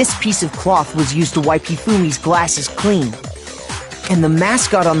 This piece of cloth was used to wipe Hifumi's glasses clean. And the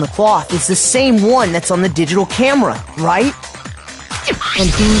mascot on the cloth is the same one that's on the digital camera, right? And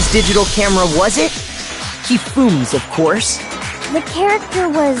whose digital camera was it? Hifumi's, of course. the character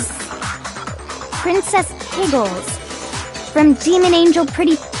was Princess Kiggles from Demon Angel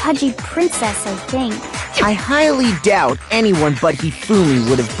Pretty Pudgy Princess, I think. I highly doubt anyone but Hifumi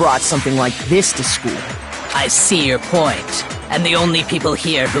would have brought something like this to school. I see your point. And the only people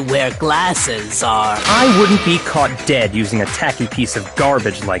here who wear glasses are... I wouldn't be caught dead using a tacky piece of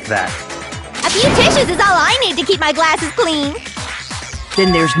garbage like that. A few tissues is all I need to keep my glasses clean.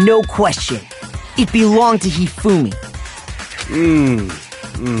 Then there's no question. It belonged to Hifumi.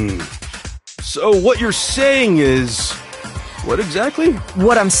 So what you're saying is... what exactly?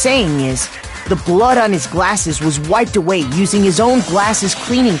 What I'm saying is, the blood on his glasses was wiped away using his own glasses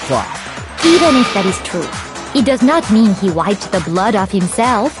cleaning cloth. Even if that is true, it does not mean he wiped the blood off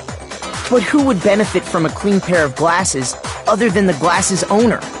himself. But who would benefit from a clean pair of glasses other than the glasses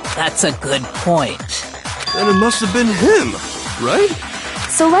owner? That's a good point. Then it must have been him, right?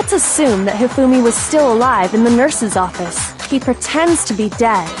 So let's assume that Hifumi was still alive in the nurse's office. He pretends to be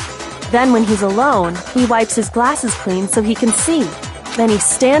dead. Then when he's alone, he wipes his glasses clean so he can see. Then he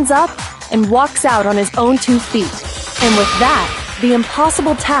stands up and walks out on his own 2 feet. And with that, the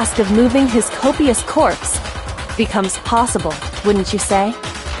impossible task of moving his copious corpse becomes possible, wouldn't you say?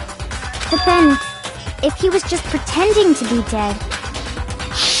 But then, if he was just pretending to be dead,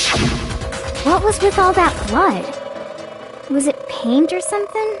 what was with all that blood? Was it paint or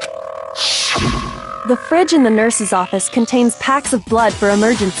something? The fridge in the nurse's office contains packs of blood for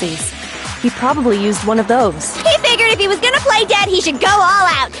emergencies. He probably used one of those. He figured if he was gonna play dead, he should go all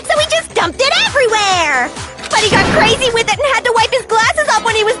out, so he just dumped it everywhere! But he got crazy with it and had to wipe his glasses off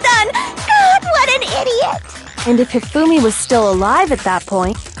when he was done! God, what an idiot! And if Hifumi was still alive at that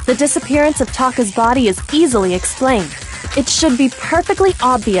point, the disappearance of Taka's body is easily explained. It should be perfectly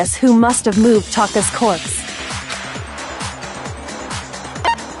obvious who must have moved Taka's corpse.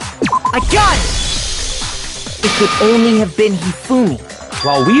 I got it! It could only have been Hifumi.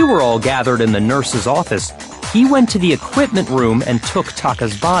 While we were all gathered in the nurse's office, he went to the equipment room and took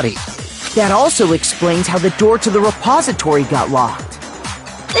Taka's body. That also explains how the door to the repository got locked.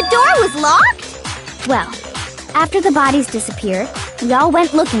 The door was locked? Well, after the bodies disappeared, we all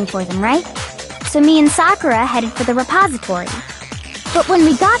went looking for them, right? So me and Sakura headed for the repository. But when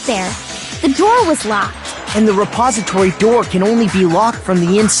we got there, the door was locked. And the repository door can only be locked from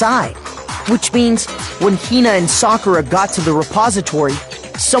the inside. Which means, when Hina and Sakura got to the repository,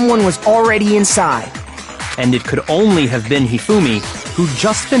 someone was already inside. And it could only have been Hifumi, who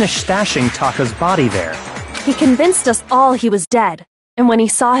just finished stashing Taka's body there. He convinced us all he was dead, and when he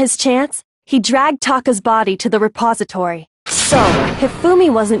saw his chance, he dragged Taka's body to the repository. So, Hifumi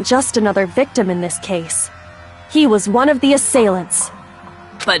wasn't just another victim in this case. He was one of the assailants.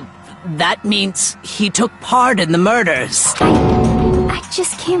 But that means he took part in the murders. I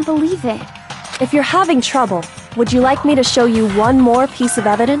just can't believe it. If you're having trouble, would you like me to show you one more piece of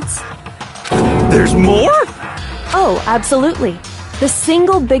evidence? There's more? Oh, absolutely. The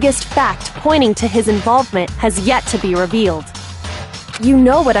single biggest fact pointing to his involvement has yet to be revealed. You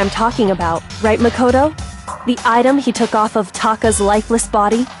know what I'm talking about, right, Makoto? The item he took off of Taka's lifeless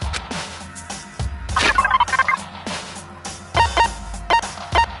body?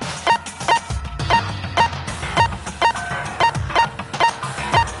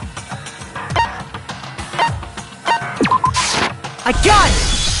 I got it!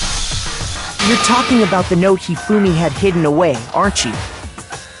 You're talking about the note Hifumi had hidden away, aren't you?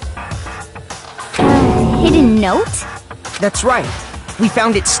 Hidden note? That's right. We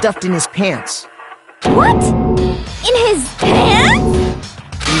found it stuffed in his pants. What? In his pants?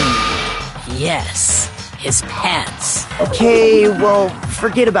 Yes, his pants. Okay, well,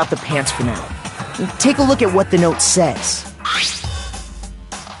 forget about the pants for now. Take a look at what the note says.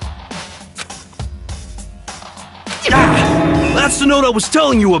 That's the note I was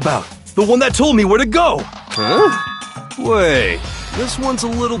telling you about! The one that told me where to go! Huh? Wait, this one's a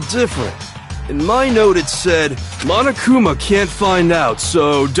little different. In my note it said, Monokuma can't find out,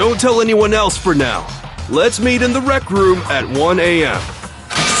 so don't tell anyone else for now. Let's meet in the rec room at 1 a.m.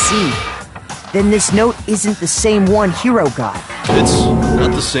 I see. Then this note isn't the same one Hiro got. It's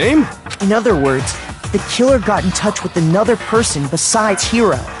not the same? In other words, the killer got in touch with another person besides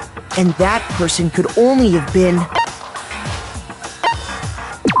Hiro. And that person could only have been...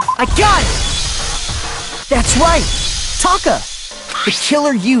 I got it! That's right! Taka! The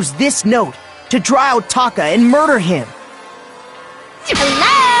killer used this note to draw out Taka and murder him.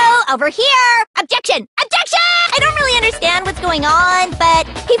 Hello? Over here! Objection! Objection! I don't really understand what's going on, but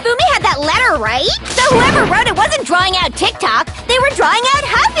Hifumi had that letter, right? So whoever wrote it wasn't drawing out TikTok, they were drawing out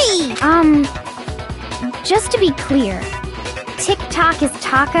Huffy! Just to be clear, TikTok is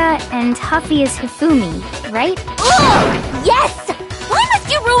Taka and Huffy is Hifumi, right? Ugh! Yes! Why must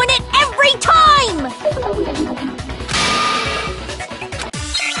you ruin it every time?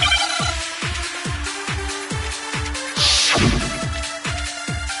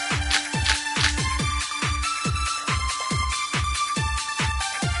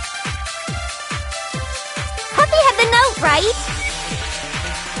 Huffy had the note, right?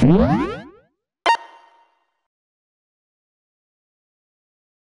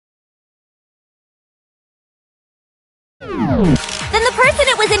 Then the person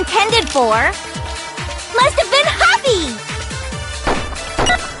it was intended for must have been Huffy!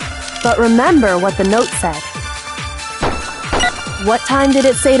 But remember what the note said. What time did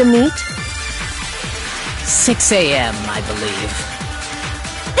it say to meet? 6 a.m., I believe.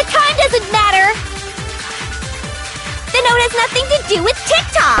 The time doesn't matter! The note has nothing to do with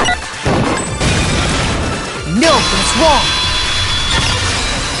TikTok! No, that's wrong!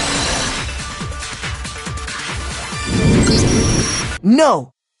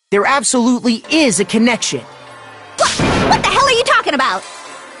 No! There absolutely is a connection! What the hell are you talking about?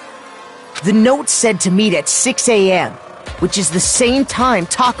 The note said to meet at 6 a.m., which is the same time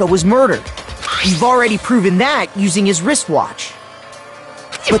Taka was murdered. You've already proven that using his wristwatch.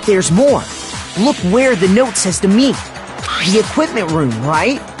 But there's more. Look where the note says to meet. The equipment room,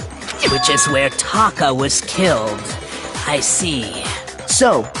 right? Which is where Taka was killed. I see.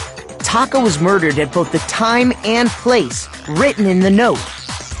 So, Taka was murdered at both the time and place written in the note.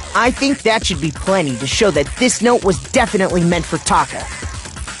 I think that should be plenty to show that this note was definitely meant for Taka.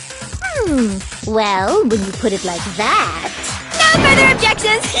 Well, when you put it like that... No further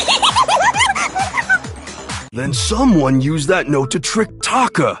objections! Then someone used that note to trick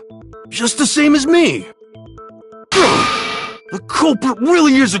Taka. Just the same as me. The culprit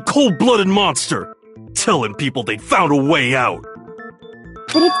really is a cold-blooded monster. Telling people they'd found a way out.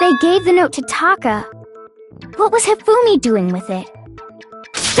 But if they gave the note to Taka, what was Hifumi doing with it?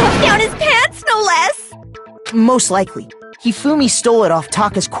 Stuffed down his pants, no less! Most likely. Hifumi stole it off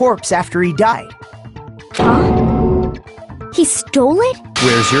Taka's corpse after he died. Huh? He stole it?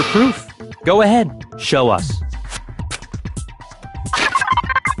 Where's your proof? Go ahead, show us.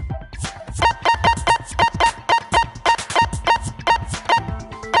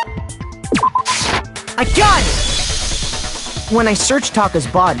 I got it! When I searched Taka's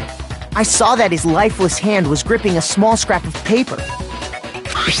body, I saw that his lifeless hand was gripping a small scrap of paper.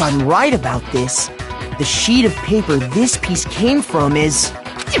 If I'm right about this, the sheet of paper this piece came from is...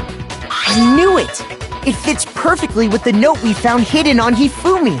 I knew it! It fits perfectly with the note we found hidden on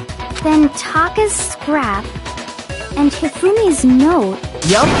Hifumi. Then Taka's scrap and Hifumi's note...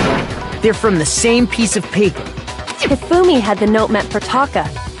 Yup, they're from the same piece of paper. Hifumi had the note meant for Taka,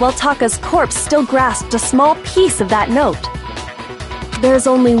 while Taka's corpse still grasped a small piece of that note. There's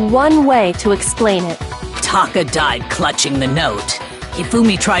only one way to explain it. Taka died clutching the note.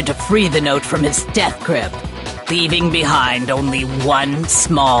 Hifumi tried to free the note from his death grip, leaving behind only one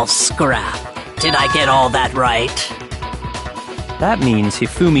small scrap. Did I get all that right? That means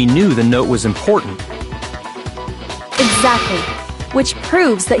Hifumi knew the note was important. Exactly. Which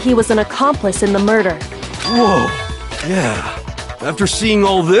proves that he was an accomplice in the murder. Whoa, yeah. After seeing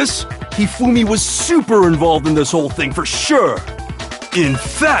all this, Hifumi was super involved in this whole thing for sure. In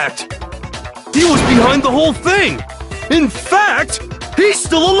fact, he was behind the whole thing. In fact, he's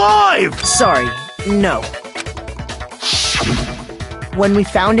still alive! Sorry, no. When we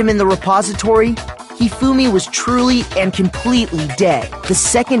found him in the repository, Hifumi was truly and completely dead. The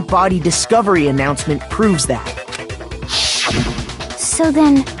second body discovery announcement proves that. So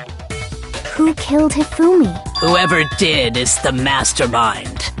then, who killed Hifumi? Whoever did is the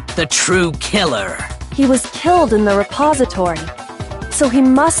mastermind, the true killer. He was killed in the repository, so he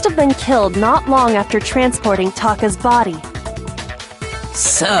must have been killed not long after transporting Taka's body.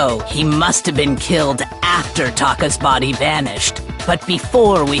 So, he must have been killed after Taka's body vanished, but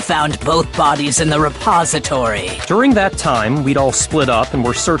before we found both bodies in the repository. During that time, we'd all split up and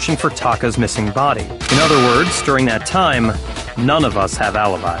were searching for Taka's missing body. In other words, during that time, none of us have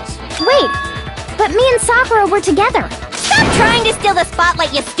alibis. Wait, but me and Sakura were together. Stop trying to steal the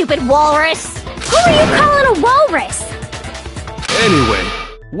spotlight, you stupid walrus! Who are you calling a walrus? Anyway,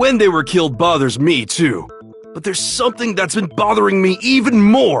 when they were killed bothers me too. But there's something that's been bothering me even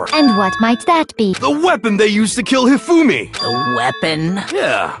more. And what might that be? The weapon they used to kill Hifumi. The weapon?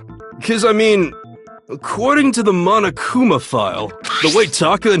 Yeah, because I mean, according to the Monokuma file, the way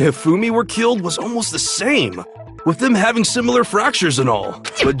Taka and Hifumi were killed was almost the same, with them having similar fractures and all.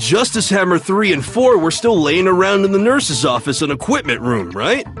 But Justice Hammer 3 and 4 were still laying around in the nurse's office and equipment room,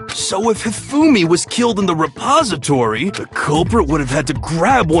 right? So if Hifumi was killed in the repository, the culprit would have had to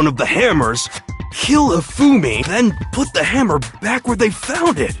grab one of the hammers, kill Hifumi, then put the hammer back where they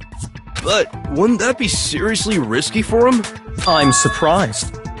found it. But wouldn't that be seriously risky for him? I'm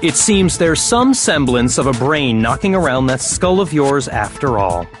surprised. It seems there's some semblance of a brain knocking around that skull of yours after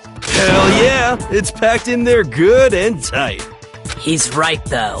all. Hell yeah, it's packed in there good and tight. He's right,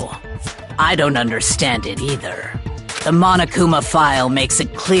 though. I don't understand it either. The Monokuma file makes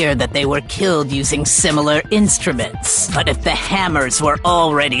it clear that they were killed using similar instruments. But if the hammers were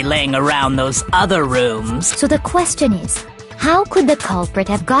already laying around those other rooms... So the question is, how could the culprit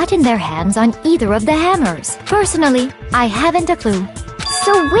have gotten their hands on either of the hammers? Personally, I haven't a clue.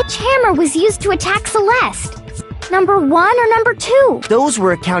 So which hammer was used to attack Celeste? Number 1 or number 2? Those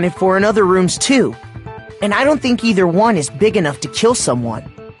were accounted for in other rooms too. And I don't think either one is big enough to kill someone.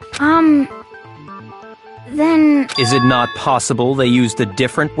 Then... Is it not possible they used a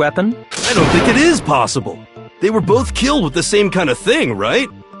different weapon? I don't think it is possible. They were both killed with the same kind of thing, right?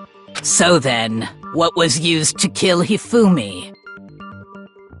 So then, what was used to kill Hifumi?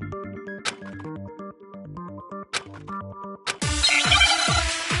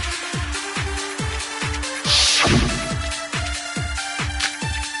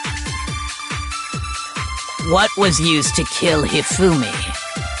 What was used to kill Hifumi?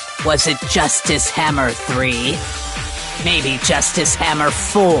 Was it Justice Hammer 3? Maybe Justice Hammer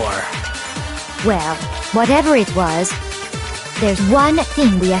 4? Well, whatever it was, there's one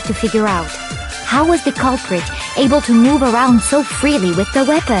thing we have to figure out. How was the culprit able to move around so freely with the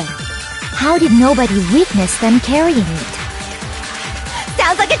weapon? How did nobody witness them carrying it?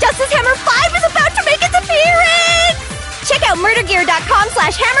 Sounds like a Justice Hammer 5 is about to make its appearance! Check out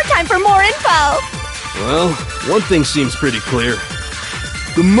murdergear.com/hammertime for more info! Well, one thing seems pretty clear.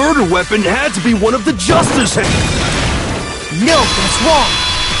 The murder weapon had to be one of the Justice Hammers! No, that's wrong!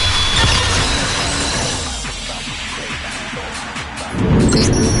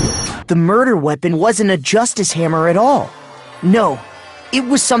 The murder weapon wasn't a Justice Hammer at all. No, it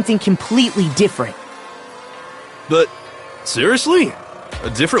was something completely different. But, seriously? A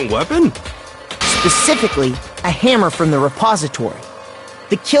different weapon? Specifically, a hammer from the repository.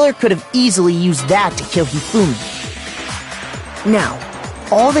 The killer could have easily used that to kill Hifumi. Now,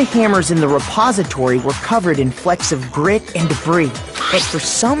 all the hammers in the repository were covered in flecks of grit and debris, but for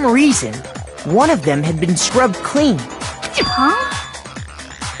some reason, one of them had been scrubbed clean. Huh?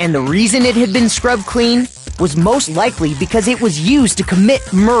 And the reason it had been scrubbed clean was most likely because it was used to commit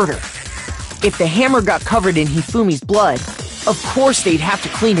murder. If the hammer got covered in Hifumi's blood, of course they'd have to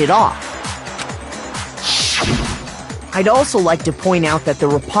clean it off. I'd also like to point out that the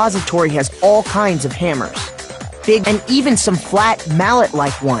repository has all kinds of hammers. Big and even some flat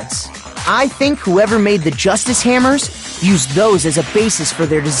mallet-like ones. I think whoever made the Justice Hammers used those as a basis for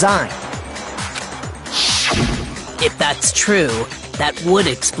their design. If that's true, that would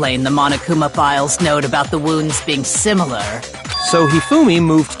explain the Monokuma file's note about the wounds being similar. So Hifumi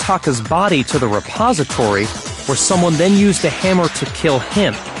moved Taka's body to the repository, where someone then used a hammer to kill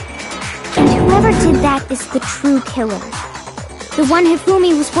him. And whoever did that is the true killer. The one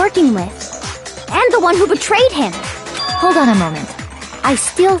Hifumi was working with. And the one who betrayed him. Hold on a moment. I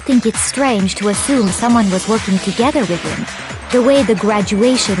still think it's strange to assume someone was working together with him. The way the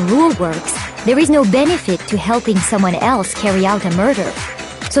graduation rule works, there is no benefit to helping someone else carry out a murder.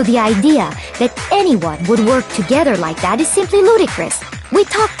 So the idea that anyone would work together like that is simply ludicrous. We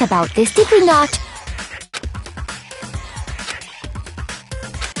talked about this, did we not?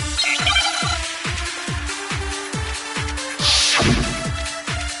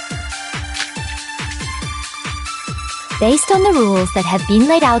 Based on the rules that have been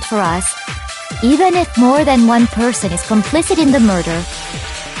laid out for us, even if more than one person is complicit in the murder,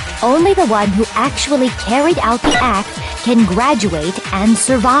 only the one who actually carried out the act can graduate and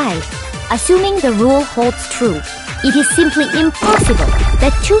survive. Assuming the rule holds true, it is simply impossible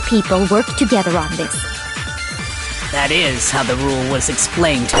that two people work together on this. That is how the rule was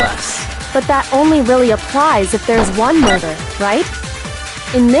explained to us. But that only really applies if there's one murder, right?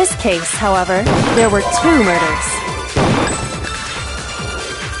 In this case, however, there were two murders.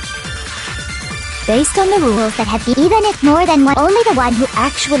 Based on the rules that have been, even if more than one, only the one who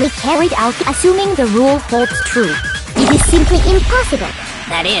actually carried out, assuming the rule holds true, it is simply impossible.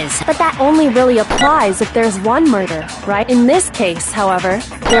 That is. But that only really applies if there's one murder, right? In this case, however,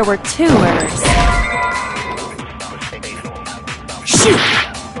 there were two murders. Shoot!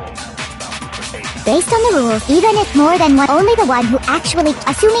 Based on the rules, even if more than one, only the one who actually,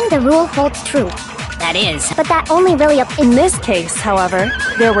 assuming the rule holds true. That is. But that only really, in this case, however,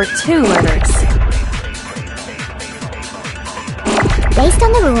 there were two murders. Based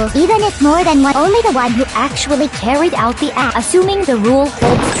on the rules, even if more than one, only the one who actually carried out the act, assuming the rule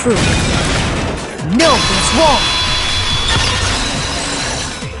holds true. No, that's wrong!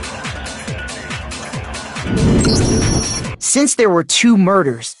 Since there were two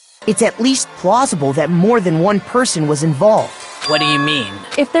murders, it's at least plausible that more than one person was involved. What do you mean?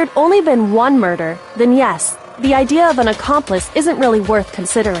 If there'd only been one murder, then yes, the idea of an accomplice isn't really worth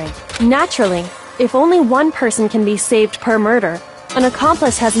considering. Naturally, if only one person can be saved per murder, an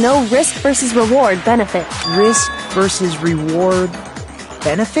accomplice has no risk versus reward benefit. Risk versus reward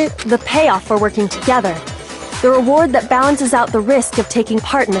benefit? The payoff for working together. The reward that balances out the risk of taking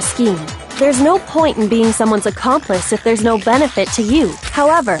part in a scheme. There's no point in being someone's accomplice if there's no benefit to you.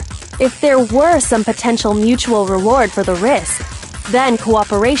 However, if there were some potential mutual reward for the risk, then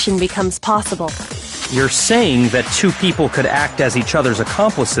cooperation becomes possible. You're saying that two people could act as each other's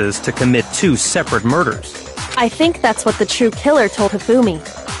accomplices to commit two separate murders. I think that's what the true killer told Hifumi.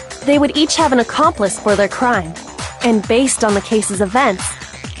 They would each have an accomplice for their crime. And based on the case's events,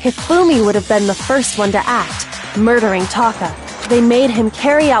 Hifumi would have been the first one to act, murdering Taka. They made him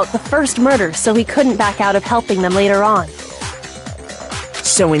carry out the first murder so he couldn't back out of helping them later on.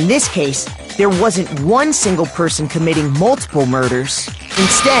 So in this case, there wasn't one single person committing multiple murders.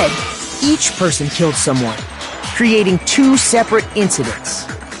 Instead, each person killed someone, creating two separate incidents.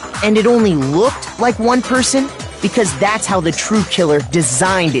 And it only looked like one person because that's how the true killer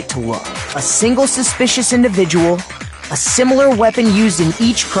designed it to look. A single suspicious individual, a similar weapon used in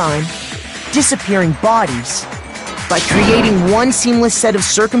each crime, disappearing bodies. By creating one seamless set of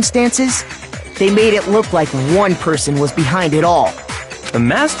circumstances, they made it look like one person was behind it all. The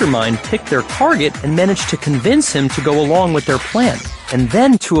mastermind picked their target and managed to convince him to go along with their plan. And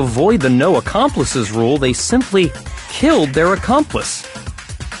then, to avoid the no accomplices rule, they simply killed their accomplice.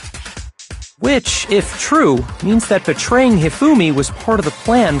 Which, if true, means that betraying Hifumi was part of the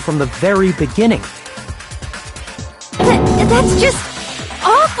plan from the very beginning. That's just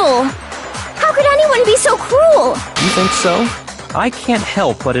awful! How could anyone be so cruel? You think so? I can't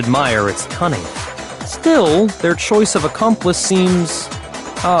help but admire its cunning. Still, their choice of accomplice seems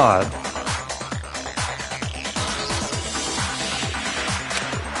odd.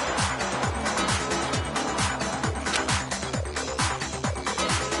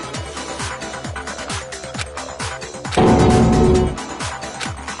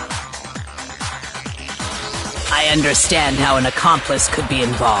 I understand how an accomplice could be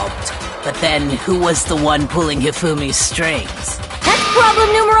involved, but then who was the one pulling Hifumi's strings? That's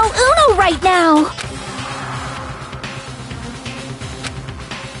problem numero uno right now!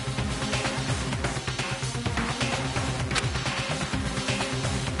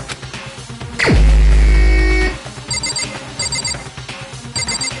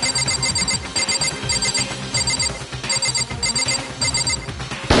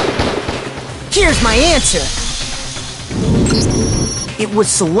 Here's my answer! It was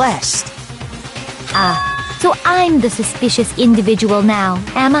Celeste. So I'm the suspicious individual now,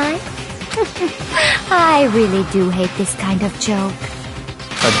 am I? I really do hate this kind of joke.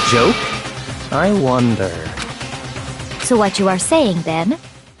 A joke? I wonder. So what you are saying, then,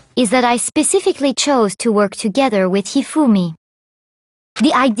 is that I specifically chose to work together with Hifumi.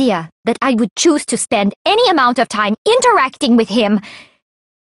 The idea that I would choose to spend any amount of time interacting with him,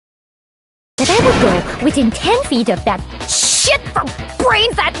 that I would go within 10 feet of that shit for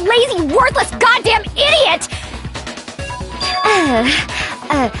brains, that lazy, worthless goddamn idiot!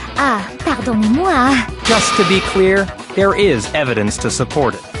 Pardonnez-moi. Just to be clear, there is evidence to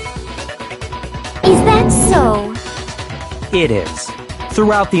support it. Is that so? It is.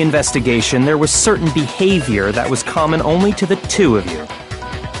 Throughout the investigation, there was certain behavior that was common only to the two of you.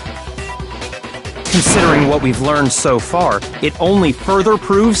 Considering what we've learned so far, it only further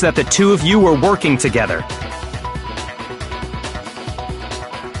proves that the two of you were working together.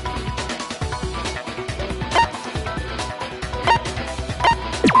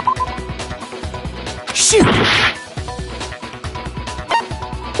 Shoot!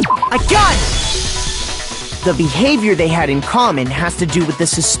 I got it! The behavior they had in common has to do with the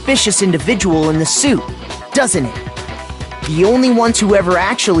suspicious individual in the suit, doesn't it? The only ones who ever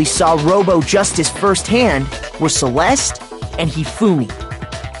actually saw Robo-Justice firsthand were Celeste and Hifumi.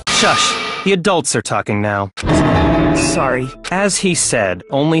 Shush, the adults are talking now. Sorry. As he said,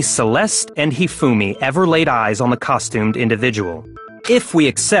 only Celeste and Hifumi ever laid eyes on the costumed individual. If we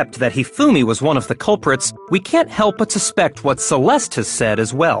accept that Hifumi was one of the culprits, we can't help but suspect what Celeste has said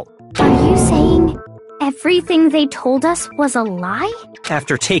as well. Are you saying everything they told us was a lie?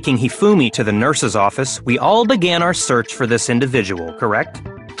 After taking Hifumi to the nurse's office, we all began our search for this individual, correct?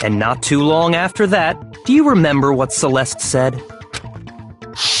 And not too long after that, do you remember what Celeste said?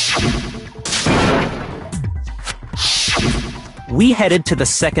 We headed to the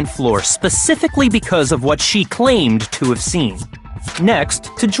second floor specifically because of what she claimed to have seen.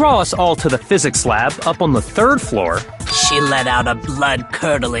 Next, to draw us all to the physics lab up on the third floor, She let out a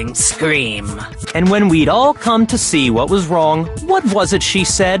blood-curdling scream. and when we'd all come to see what was wrong, what was it she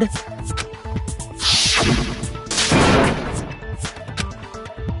said?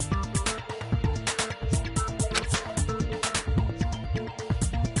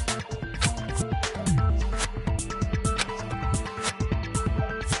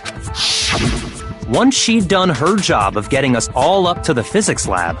 Once she'd done her job of getting us all up to the physics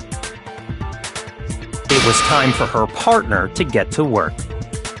lab, it was time for her partner to get to work.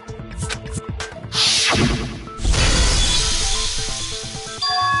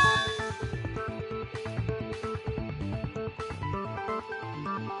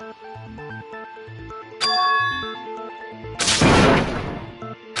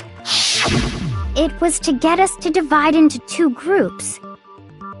 It was to get us to divide into two groups.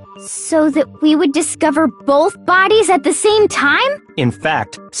 So that we would discover both bodies at the same time? In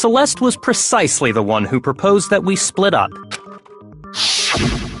fact, Celeste was precisely the one who proposed that we split up.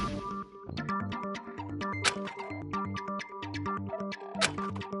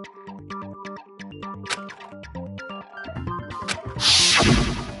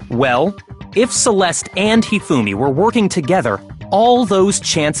 Well, if Celeste and Hifumi were working together, all those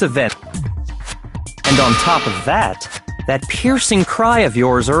chance events. And on top of that, that piercing cry of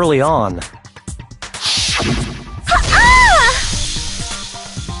yours early on.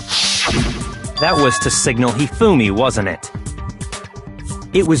 That was to signal Hifumi, wasn't it?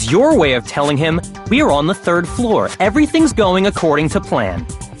 It was your way of telling him, we're on the 3rd floor, everything's going according to plan.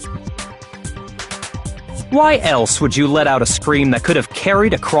 Why else would you let out a scream that could have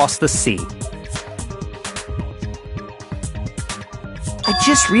carried across the sea? I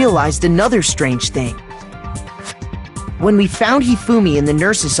just realized another strange thing. When we found Hifumi in the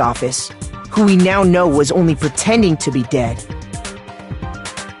nurse's office, who we now know was only pretending to be dead,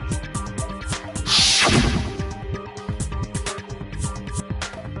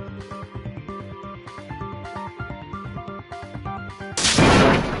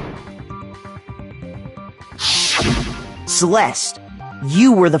 Celeste,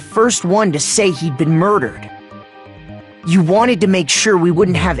 you were the first one to say he'd been murdered. You wanted to make sure we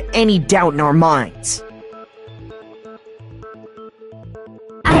wouldn't have any doubt in our minds.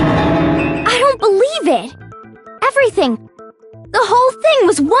 I don't believe it! Everything, the whole thing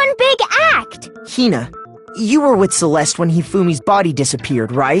was one big act! Hina, you were with Celeste when Hifumi's body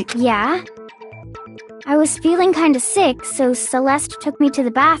disappeared, right? Yeah. I was feeling kinda sick, so Celeste took me to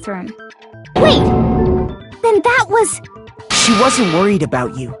the bathroom. Wait! Then that was... She wasn't worried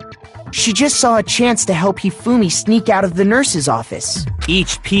about you. She just saw a chance to help Hifumi sneak out of the nurse's office.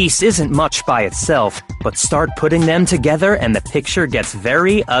 Each piece isn't much by itself, but start putting them together and the picture gets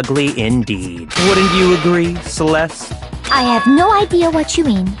very ugly indeed. Wouldn't you agree, Celeste? I have no idea what you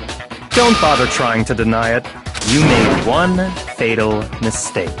mean. Don't bother trying to deny it. You made one fatal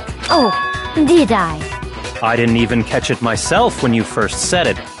mistake. Oh, did I? I didn't even catch it myself when you first said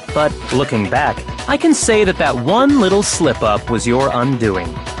it, but looking back, I can say that that one little slip-up was your undoing.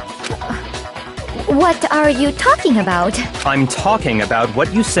 What are you talking about? I'm talking about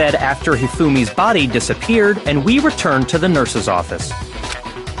what you said after Hifumi's body disappeared and we returned to the nurse's office.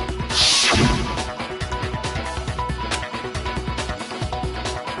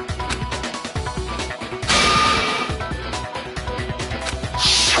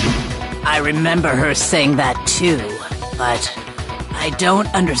 I remember her saying that too, but I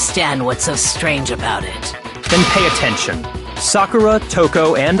don't understand what's so strange about it. Then pay attention. Sakura,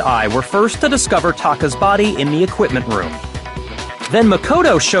 Toko, and I were first to discover Taka's body in the equipment room. Then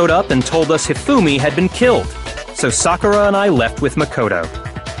Makoto showed up and told us Hifumi had been killed, so Sakura and I left with Makoto.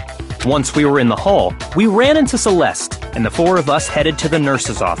 Once we were in the hall, we ran into Celeste, and the 4 of us headed to the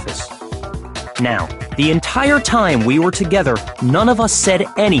nurse's office. Now, the entire time we were together, none of us said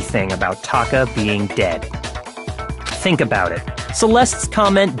anything about Taka being dead. Think about it. Celeste's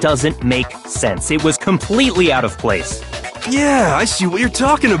comment doesn't make sense. It was completely out of place. Yeah, I see what you're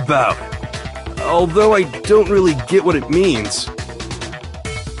talking about. Although I don't really get what it means.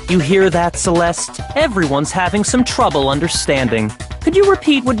 You hear that, Celeste? Everyone's having some trouble understanding. Could you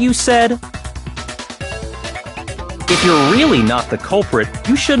repeat what you said? If you're really not the culprit,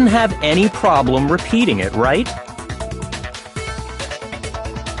 you shouldn't have any problem repeating it, right?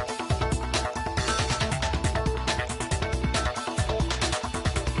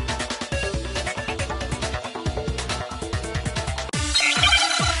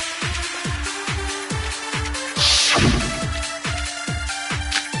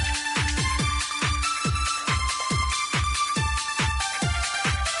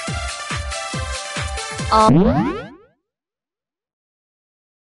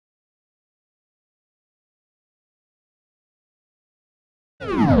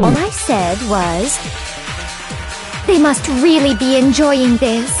 All I said was, they must really be enjoying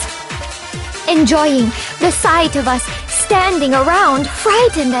this. Enjoying the sight of us standing around,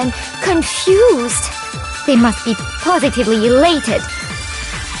 frightened and confused. They must be positively elated.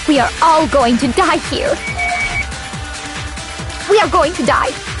 We are all going to die here. We are going to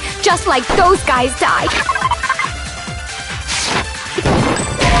die, just like those guys died.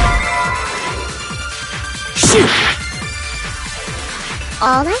 Shoot!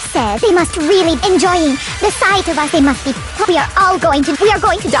 All I said, they must really enjoying the sight of us. They must be. We are going to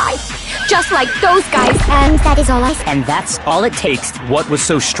die, Just like those guys. and that is all I said. And that's all it takes. What was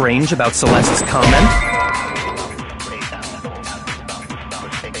so strange about Celeste's comment?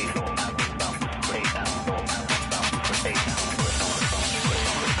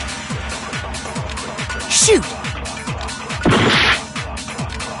 Shoot!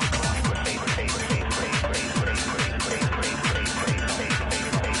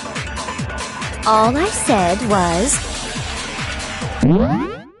 All I said was,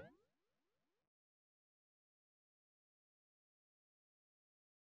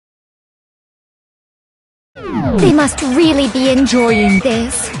 They must really be enjoying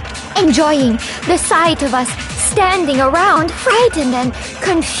this. Enjoying the sight of us standing around, frightened and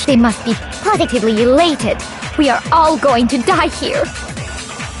confused. They must be positively elated. We are all going to die here.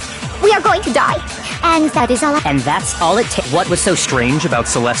 We are going to die. And that is all. And that's all it takes. What was so strange about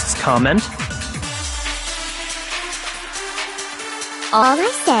Celeste's comment? All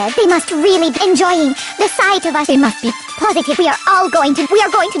I said, they must really be enjoying the sight of us. They must be positive. We are going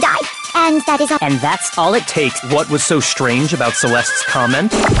to die. And that is all. And that's all it takes. What was so strange about Celeste's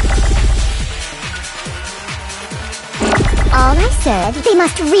comment? All I said, they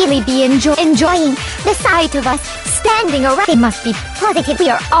must really be enjoying the sight of us standing around. They must be positive. We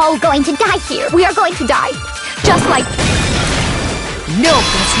are all going to die here. We are going to die. Just like... No,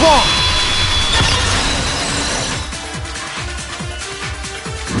 that's wrong.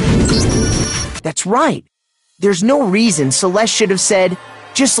 That's right. There's no reason Celeste should have said,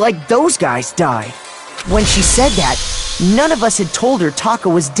 just like those guys died. When she said that, none of us had told her Taka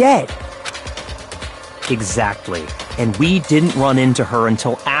was dead. Exactly. And we didn't run into her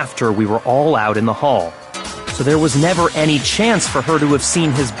until after we were all out in the hall. So there was never any chance for her to have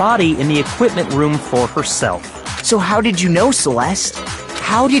seen his body in the equipment room for herself. So how did you know, Celeste?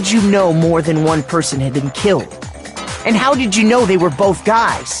 How did you know more than one person had been killed? And how did you know they were both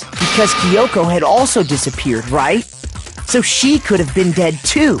guys? Because Kyoko had also disappeared, right? So she could have been dead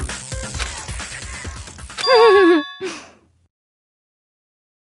too.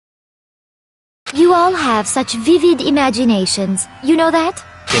 You all have such vivid imaginations. You know that?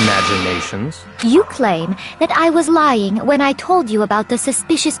 Imaginations? You claim that I was lying when I told you about the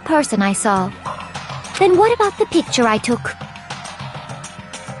suspicious person I saw. Then what about the picture I took?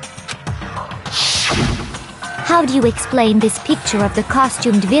 How do you explain this picture of the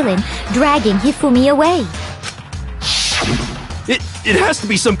costumed villain dragging Hifumi away? It has to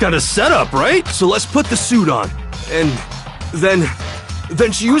be some kind of setup, right? So let's put the suit on. And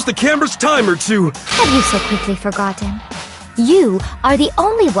then she used the camera's timer to... Have you so quickly forgotten? You are the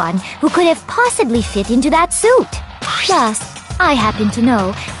only one who could have possibly fit into that suit. Plus, I happen to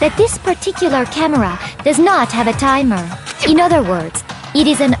know that this particular camera does not have a timer. In other words, it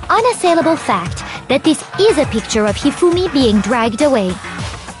is an unassailable fact that this is a picture of Hifumi being dragged away.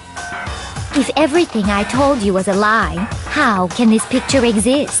 If everything I told you was a lie, how can this picture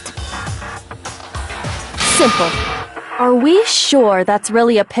exist? Simple. Are we sure that's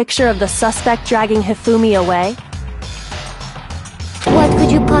really a picture of the suspect dragging Hifumi away? What could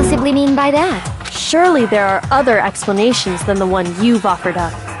you possibly mean by that? Surely there are other explanations than the one you've offered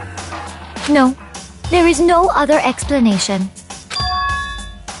up. No, there is no other explanation.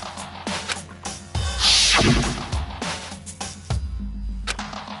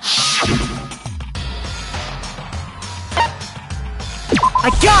 I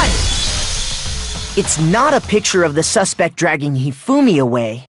got it! It's not a picture of the suspect dragging Hifumi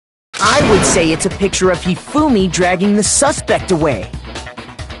away. I would say it's a picture of Hifumi dragging the suspect away.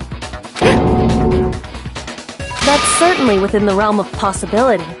 That's certainly within the realm of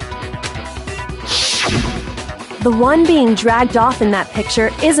possibility. The one being dragged off in that picture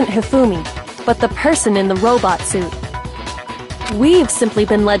isn't Hifumi, but the person in the robot suit. We've simply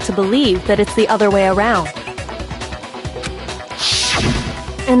been led to believe that it's the other way around.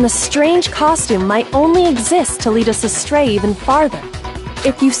 And the strange costume might only exist to lead us astray even farther.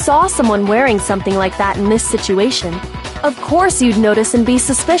 If you saw someone wearing something like that in this situation, of course you'd notice and be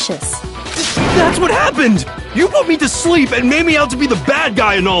suspicious. That's what happened! You put me to sleep and made me out to be the bad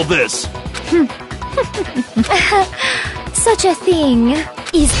guy in all this! Such a thing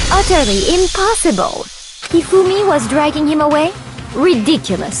is utterly impossible. Hifumi was dragging him away?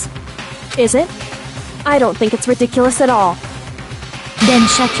 Ridiculous. Is it? I don't think it's ridiculous at all. Then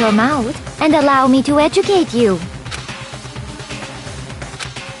shut your mouth and allow me to educate you.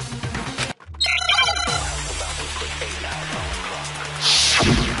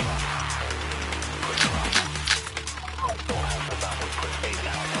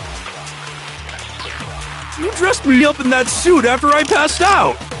 You dressed me up in that suit after I passed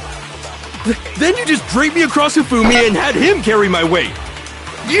out! Then you just draped me across Hifumi and had him carry my weight!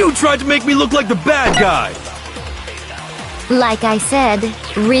 You tried to make me look like the bad guy! Like I said,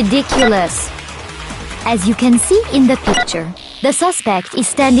 ridiculous. As you can see in the picture, the suspect is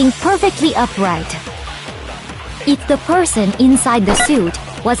standing perfectly upright. If the person inside the suit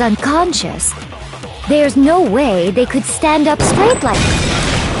was unconscious, there's no way they could stand up straight like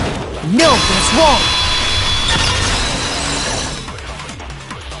that. No, that's wrong!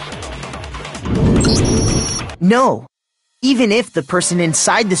 No. Even if the person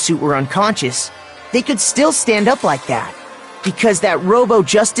inside the suit were unconscious, they could still stand up like that. because that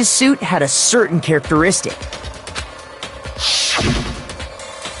Robo-Justice suit had a certain characteristic.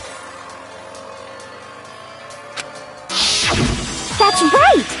 That's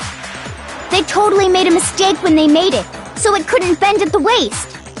right! They totally made a mistake when they made it, so it couldn't bend at the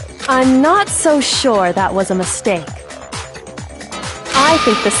waist. I'm not so sure that was a mistake. I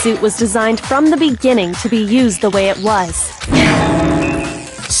think the suit was designed from the beginning to be used the way it was.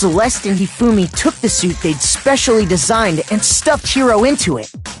 Celeste and Hifumi took the suit they'd specially designed and stuffed Hiro into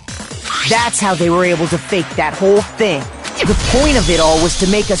it. That's how they were able to fake that whole thing. The point of it all was to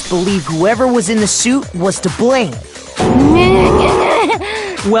make us believe whoever was in the suit was to blame.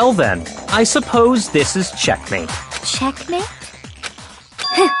 Well then, I suppose this is checkmate. Checkmate?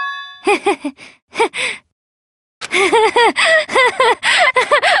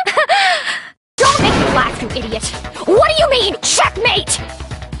 Don't make me laugh, you idiot! What do you mean, checkmate?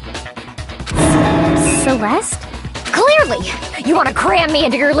 Celeste? Clearly, you want to cram me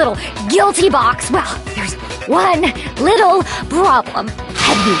into your little guilty box. Well, there's one little problem.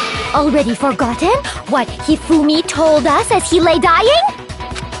 Have you already forgotten what Hifumi told us as he lay dying?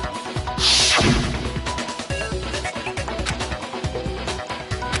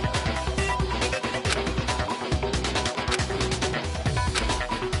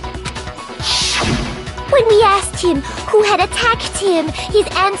 When we asked him who had attacked him, his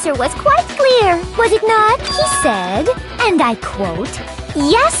answer was quite clear, was it not? He said, and I quote,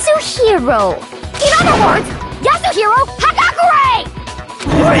 Yasuhiro. In other words, Yasuhiro Hagakure!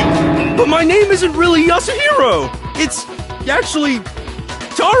 Wait! But my name isn't really Yasuhiro! It's actually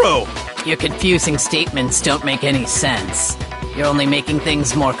Taro! Your confusing statements don't make any sense. You're only making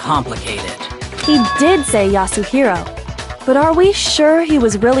things more complicated. He did say Yasuhiro, but are we sure he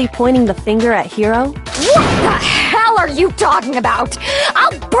was really pointing the finger at Hiro? What the hell are you talking about?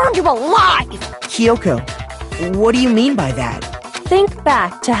 I'll burn you alive! Kyoko, what do you mean by that? Think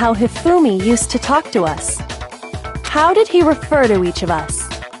back to how Hifumi used to talk to us. How did he refer to each of us?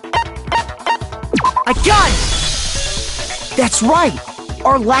 I got it! That's right!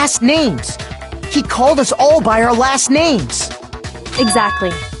 Our last names! He called us all by our last names!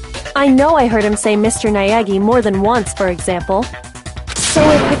 Exactly. I know I heard him say Mr. Naegi more than once, for example. So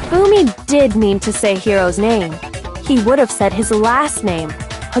if Hifumi did mean to say Hiro's name, he would have said his last name,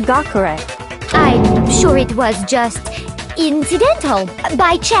 Hagakure. I'm sure it was just incidental.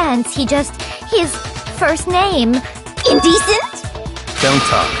 By chance, his first name. Indecent? Don't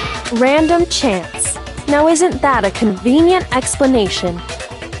talk. Random chance. Now isn't that a convenient explanation?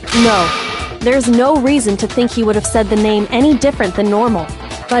 No, there's no reason to think he would have said the name any different than normal.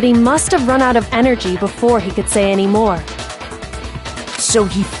 But he must have run out of energy before he could say any more. So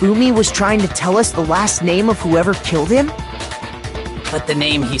Hifumi was trying to tell us the last name of whoever killed him? But the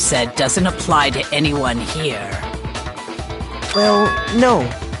name he said doesn't apply to anyone here. Well, no.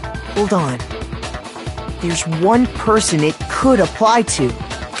 Hold on. There's one person it could apply to,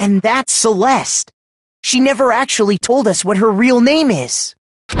 and that's Celeste. She never actually told us what her real name is.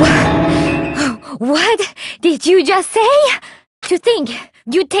 What did you just say? To think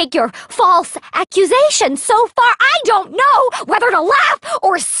you'd take your false accusation so far, I don't know whether to laugh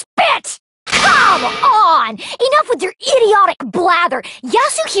or spit! Come on! Enough with your idiotic blather!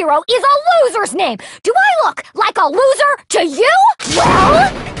 Yasuhiro is a loser's name! Do I look like a loser to you?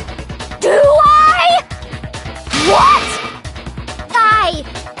 Well? Do I? What? I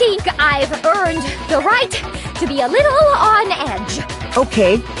think I've earned the right to be a little on edge.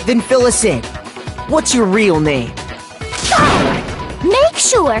 Okay, then fill us in. What's your real name? Make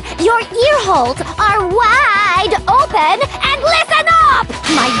sure your ear holes are wide open and listen up!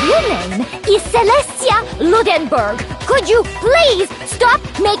 My real name is Celestia Ludenberg. Could you please stop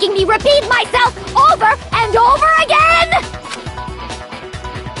making me repeat myself over and over again?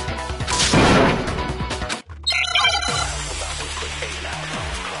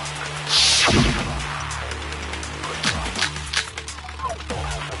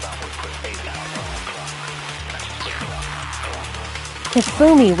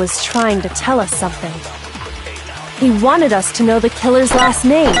 Hifumi was trying to tell us something. He wanted us to know the killer's last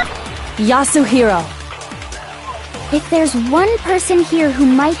name, Yasuhiro. If there's one person here who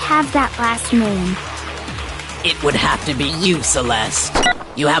might have that last name, It would have to be you, Celeste.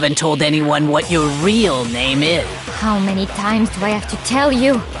 You haven't told anyone what your real name is. how many times do I have to tell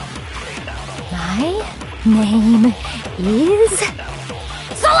you? My name is...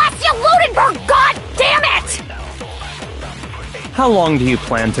 Celestia Ludenberg, god damn it! How long do you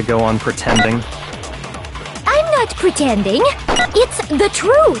plan to go on pretending? I'm not pretending. It's the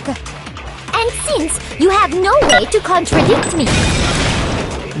truth. And since you have no way to contradict me,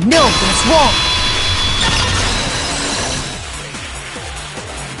 No, that's wrong!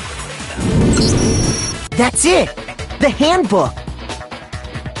 That's it! The handbook!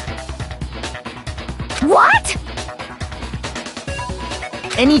 What?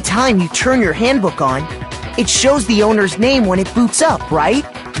 Anytime you turn your handbook on, it shows the owner's name when it boots up, right?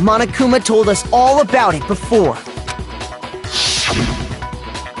 Monokuma told us all about it before.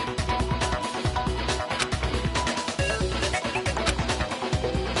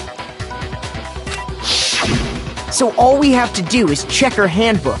 So all we have to do is check her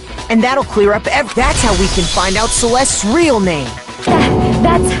handbook, and that'll clear up That's how we can find out Celeste's real name.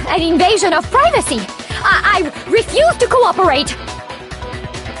 That's an invasion of privacy. I refuse to cooperate.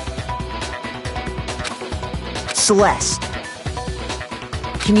 Celeste,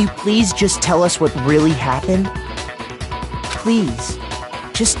 can you please just tell us what really happened? Please,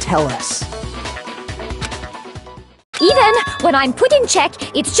 just tell us. Even when I'm put in check,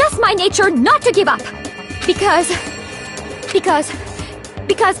 it's just my nature not to give up. Because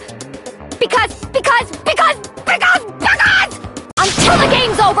until the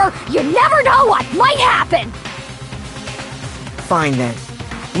game's over, you never know what might happen! Fine then.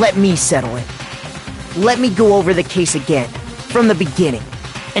 Let me settle it. Let me go over the case again, from the beginning,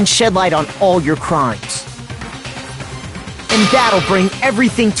 and shed light on all your crimes. And that'll bring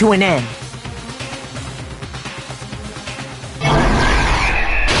everything to an end.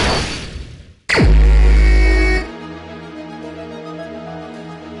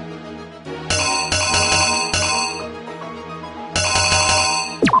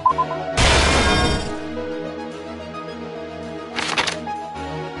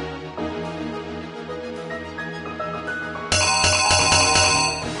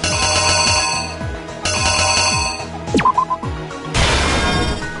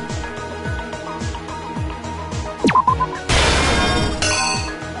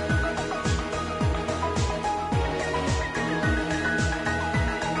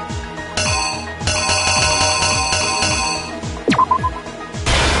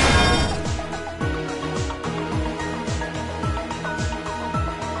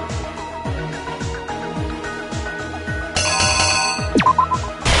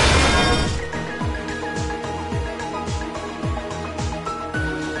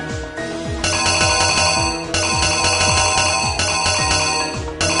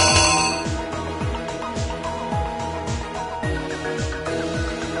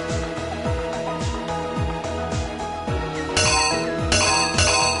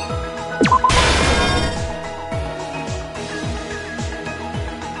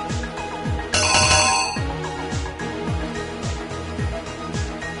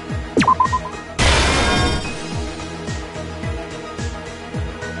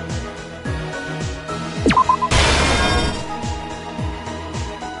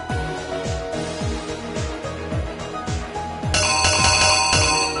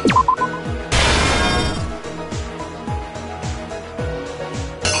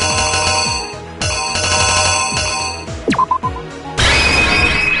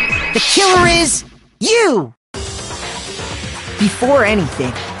 The killer is you! Before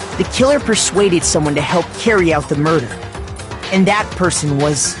anything, the killer persuaded someone to help carry out the murder. And that person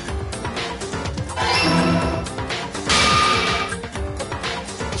was...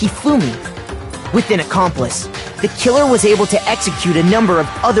 Hifumi. With an accomplice, the killer was able to execute a number of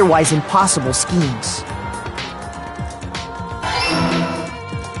otherwise impossible schemes.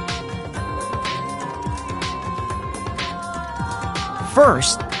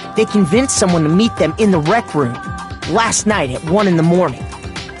 First, they convinced someone to meet them in the rec room last night at 1 in the morning.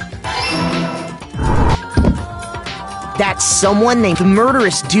 That someone named the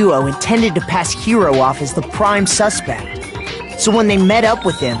murderous duo intended to pass Hiro off as the prime suspect. So when they met up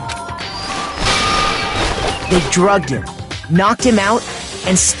with him, they drugged him, knocked him out,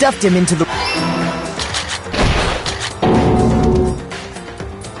 and stuffed him into the...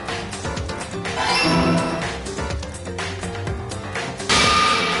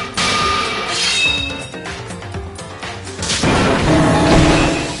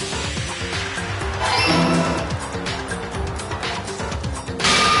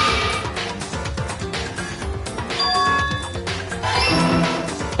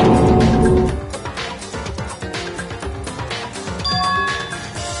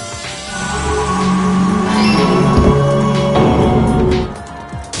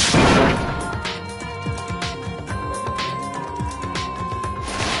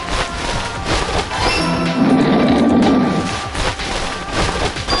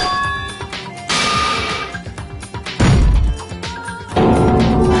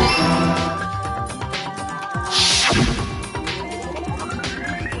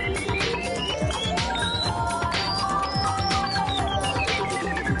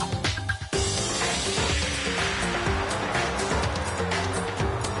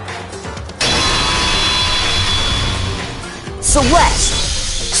 Celeste!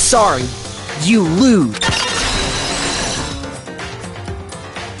 Sorry, you lose.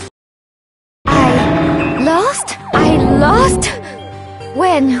 I lost?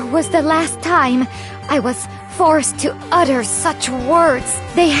 When was the last time I was forced to utter such words?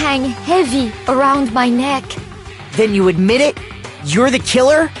 They hang heavy around my neck. Then you admit it? You're the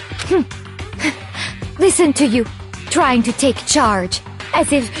killer? Listen to you, trying to take charge,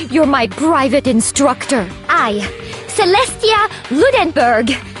 as if you're my private instructor. I, Celestia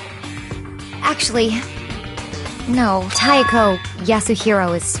Ludenberg. Actually, no, Taeko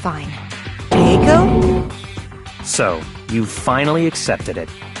Yasuhiro is fine. Taeko? So, you finally accepted it.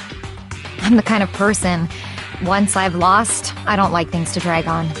 I'm the kind of person, once I've lost, I don't like things to drag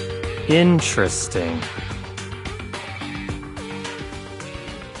on. Interesting.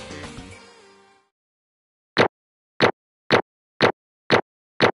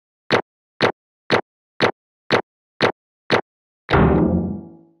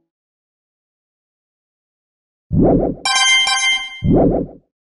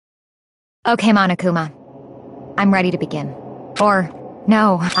 Okay, Monokuma. I'm ready to begin. Or,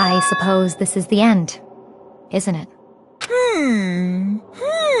 no, I suppose this is the end, isn't it?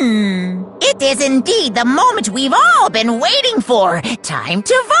 It is indeed the moment we've all been waiting for. Time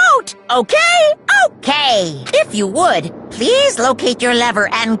to vote. Okay? Okay. If you would, please locate your lever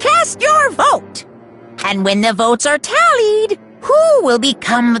and cast your vote. And when the votes are tallied, who will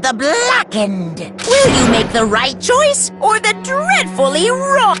become the blackened? Will you make the right choice or the dreadfully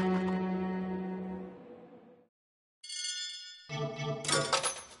wrong?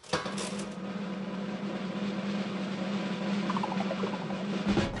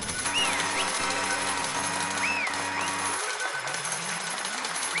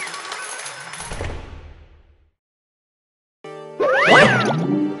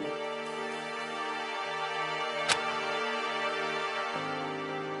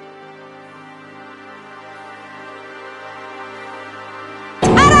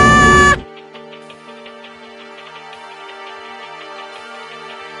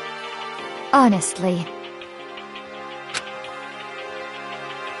 Honestly.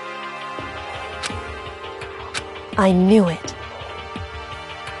 I knew it.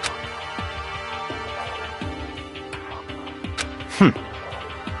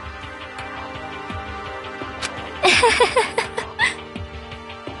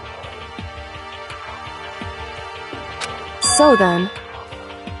 So then...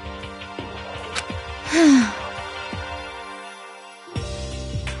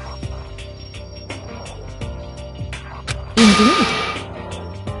 Indeed.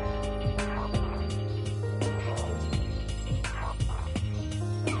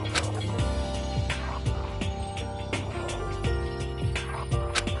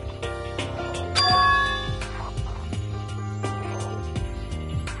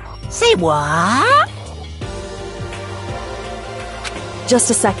 Say what? Just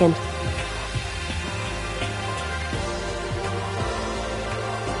a second.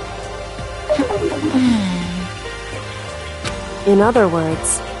 In other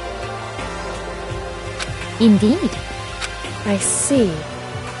words... Indeed. I see.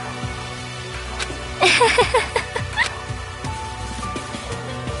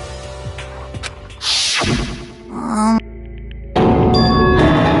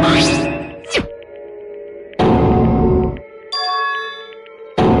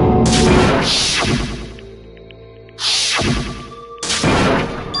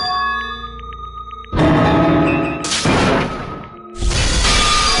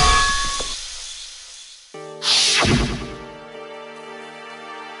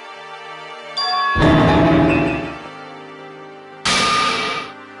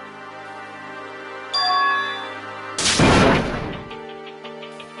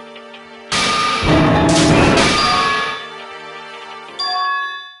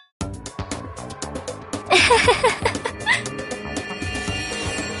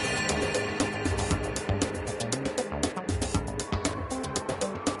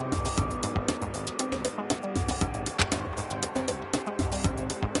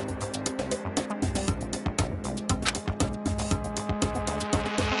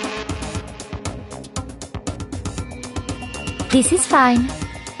 This is fine.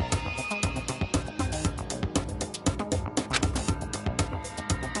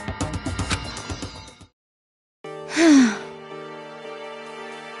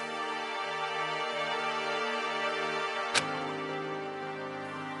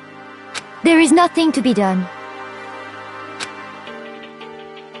 There is nothing to be done.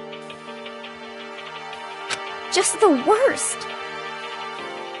 Just the worst.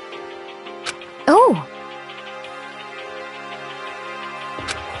 Oh!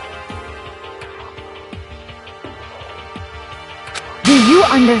 you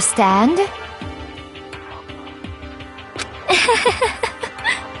understand?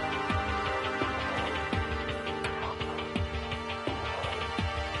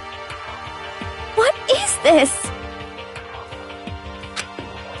 What is this?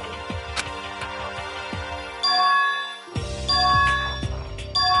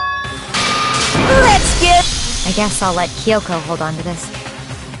 Let's get... I guess I'll let Kyoko hold on to this.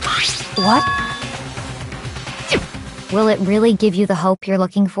 What? Will it really give you the hope you're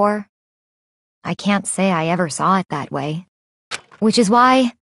looking for? I can't say I ever saw it that way. Which is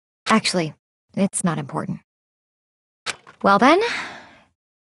why... Actually, it's not important. Well then,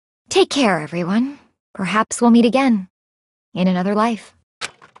 take care, everyone. Perhaps we'll meet again. In another life.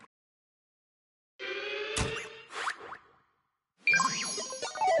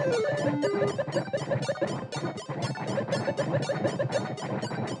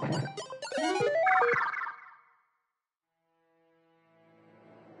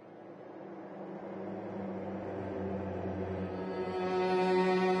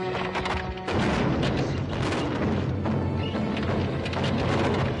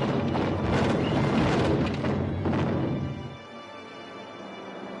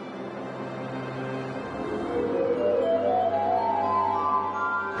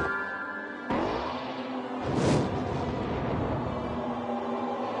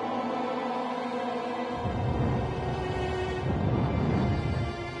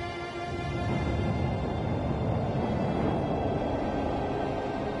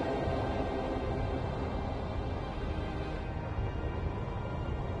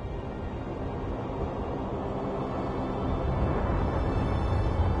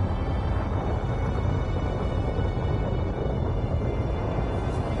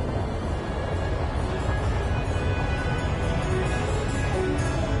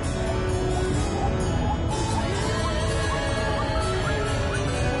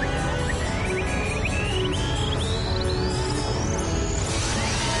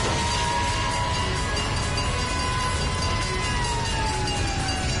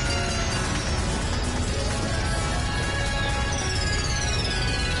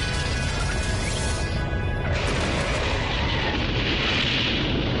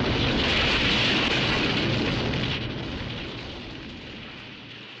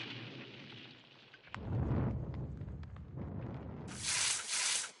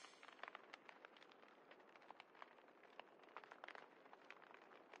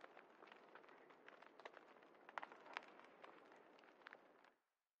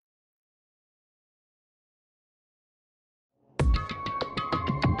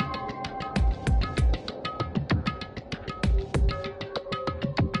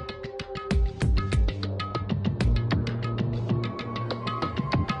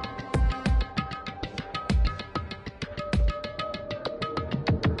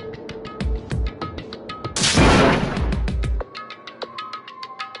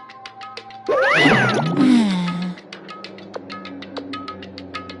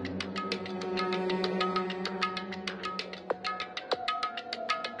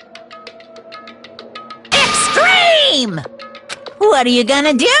 What are you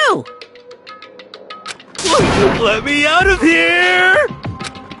gonna do? Let me out of here!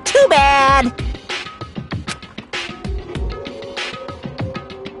 Too bad.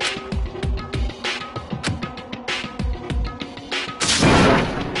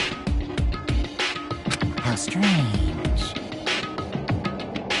 How strange.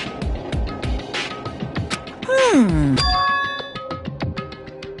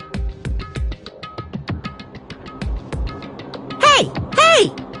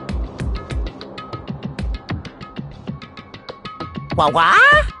 Hey! Wah-wah?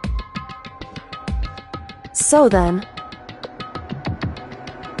 So then...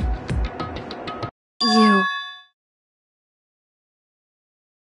 You...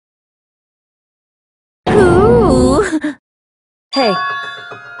 Ooh! Hey,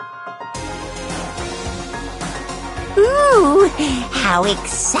 Ooh! How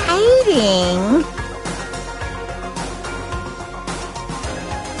exciting!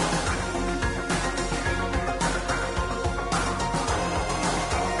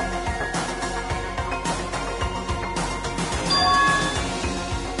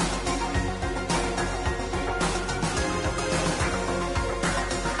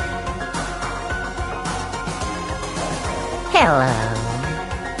 Hello.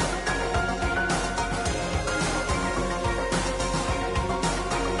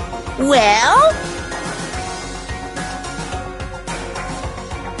 Well?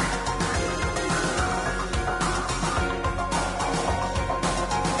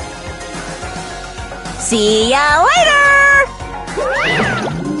 See ya later!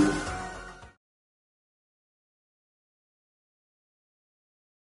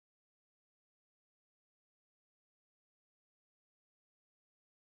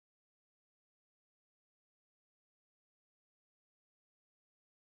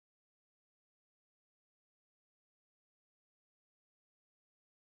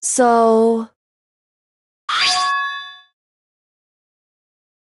 So...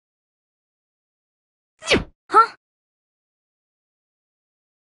 Huh?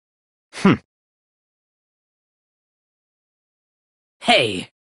 Hey,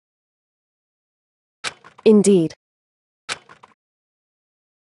 Indeed.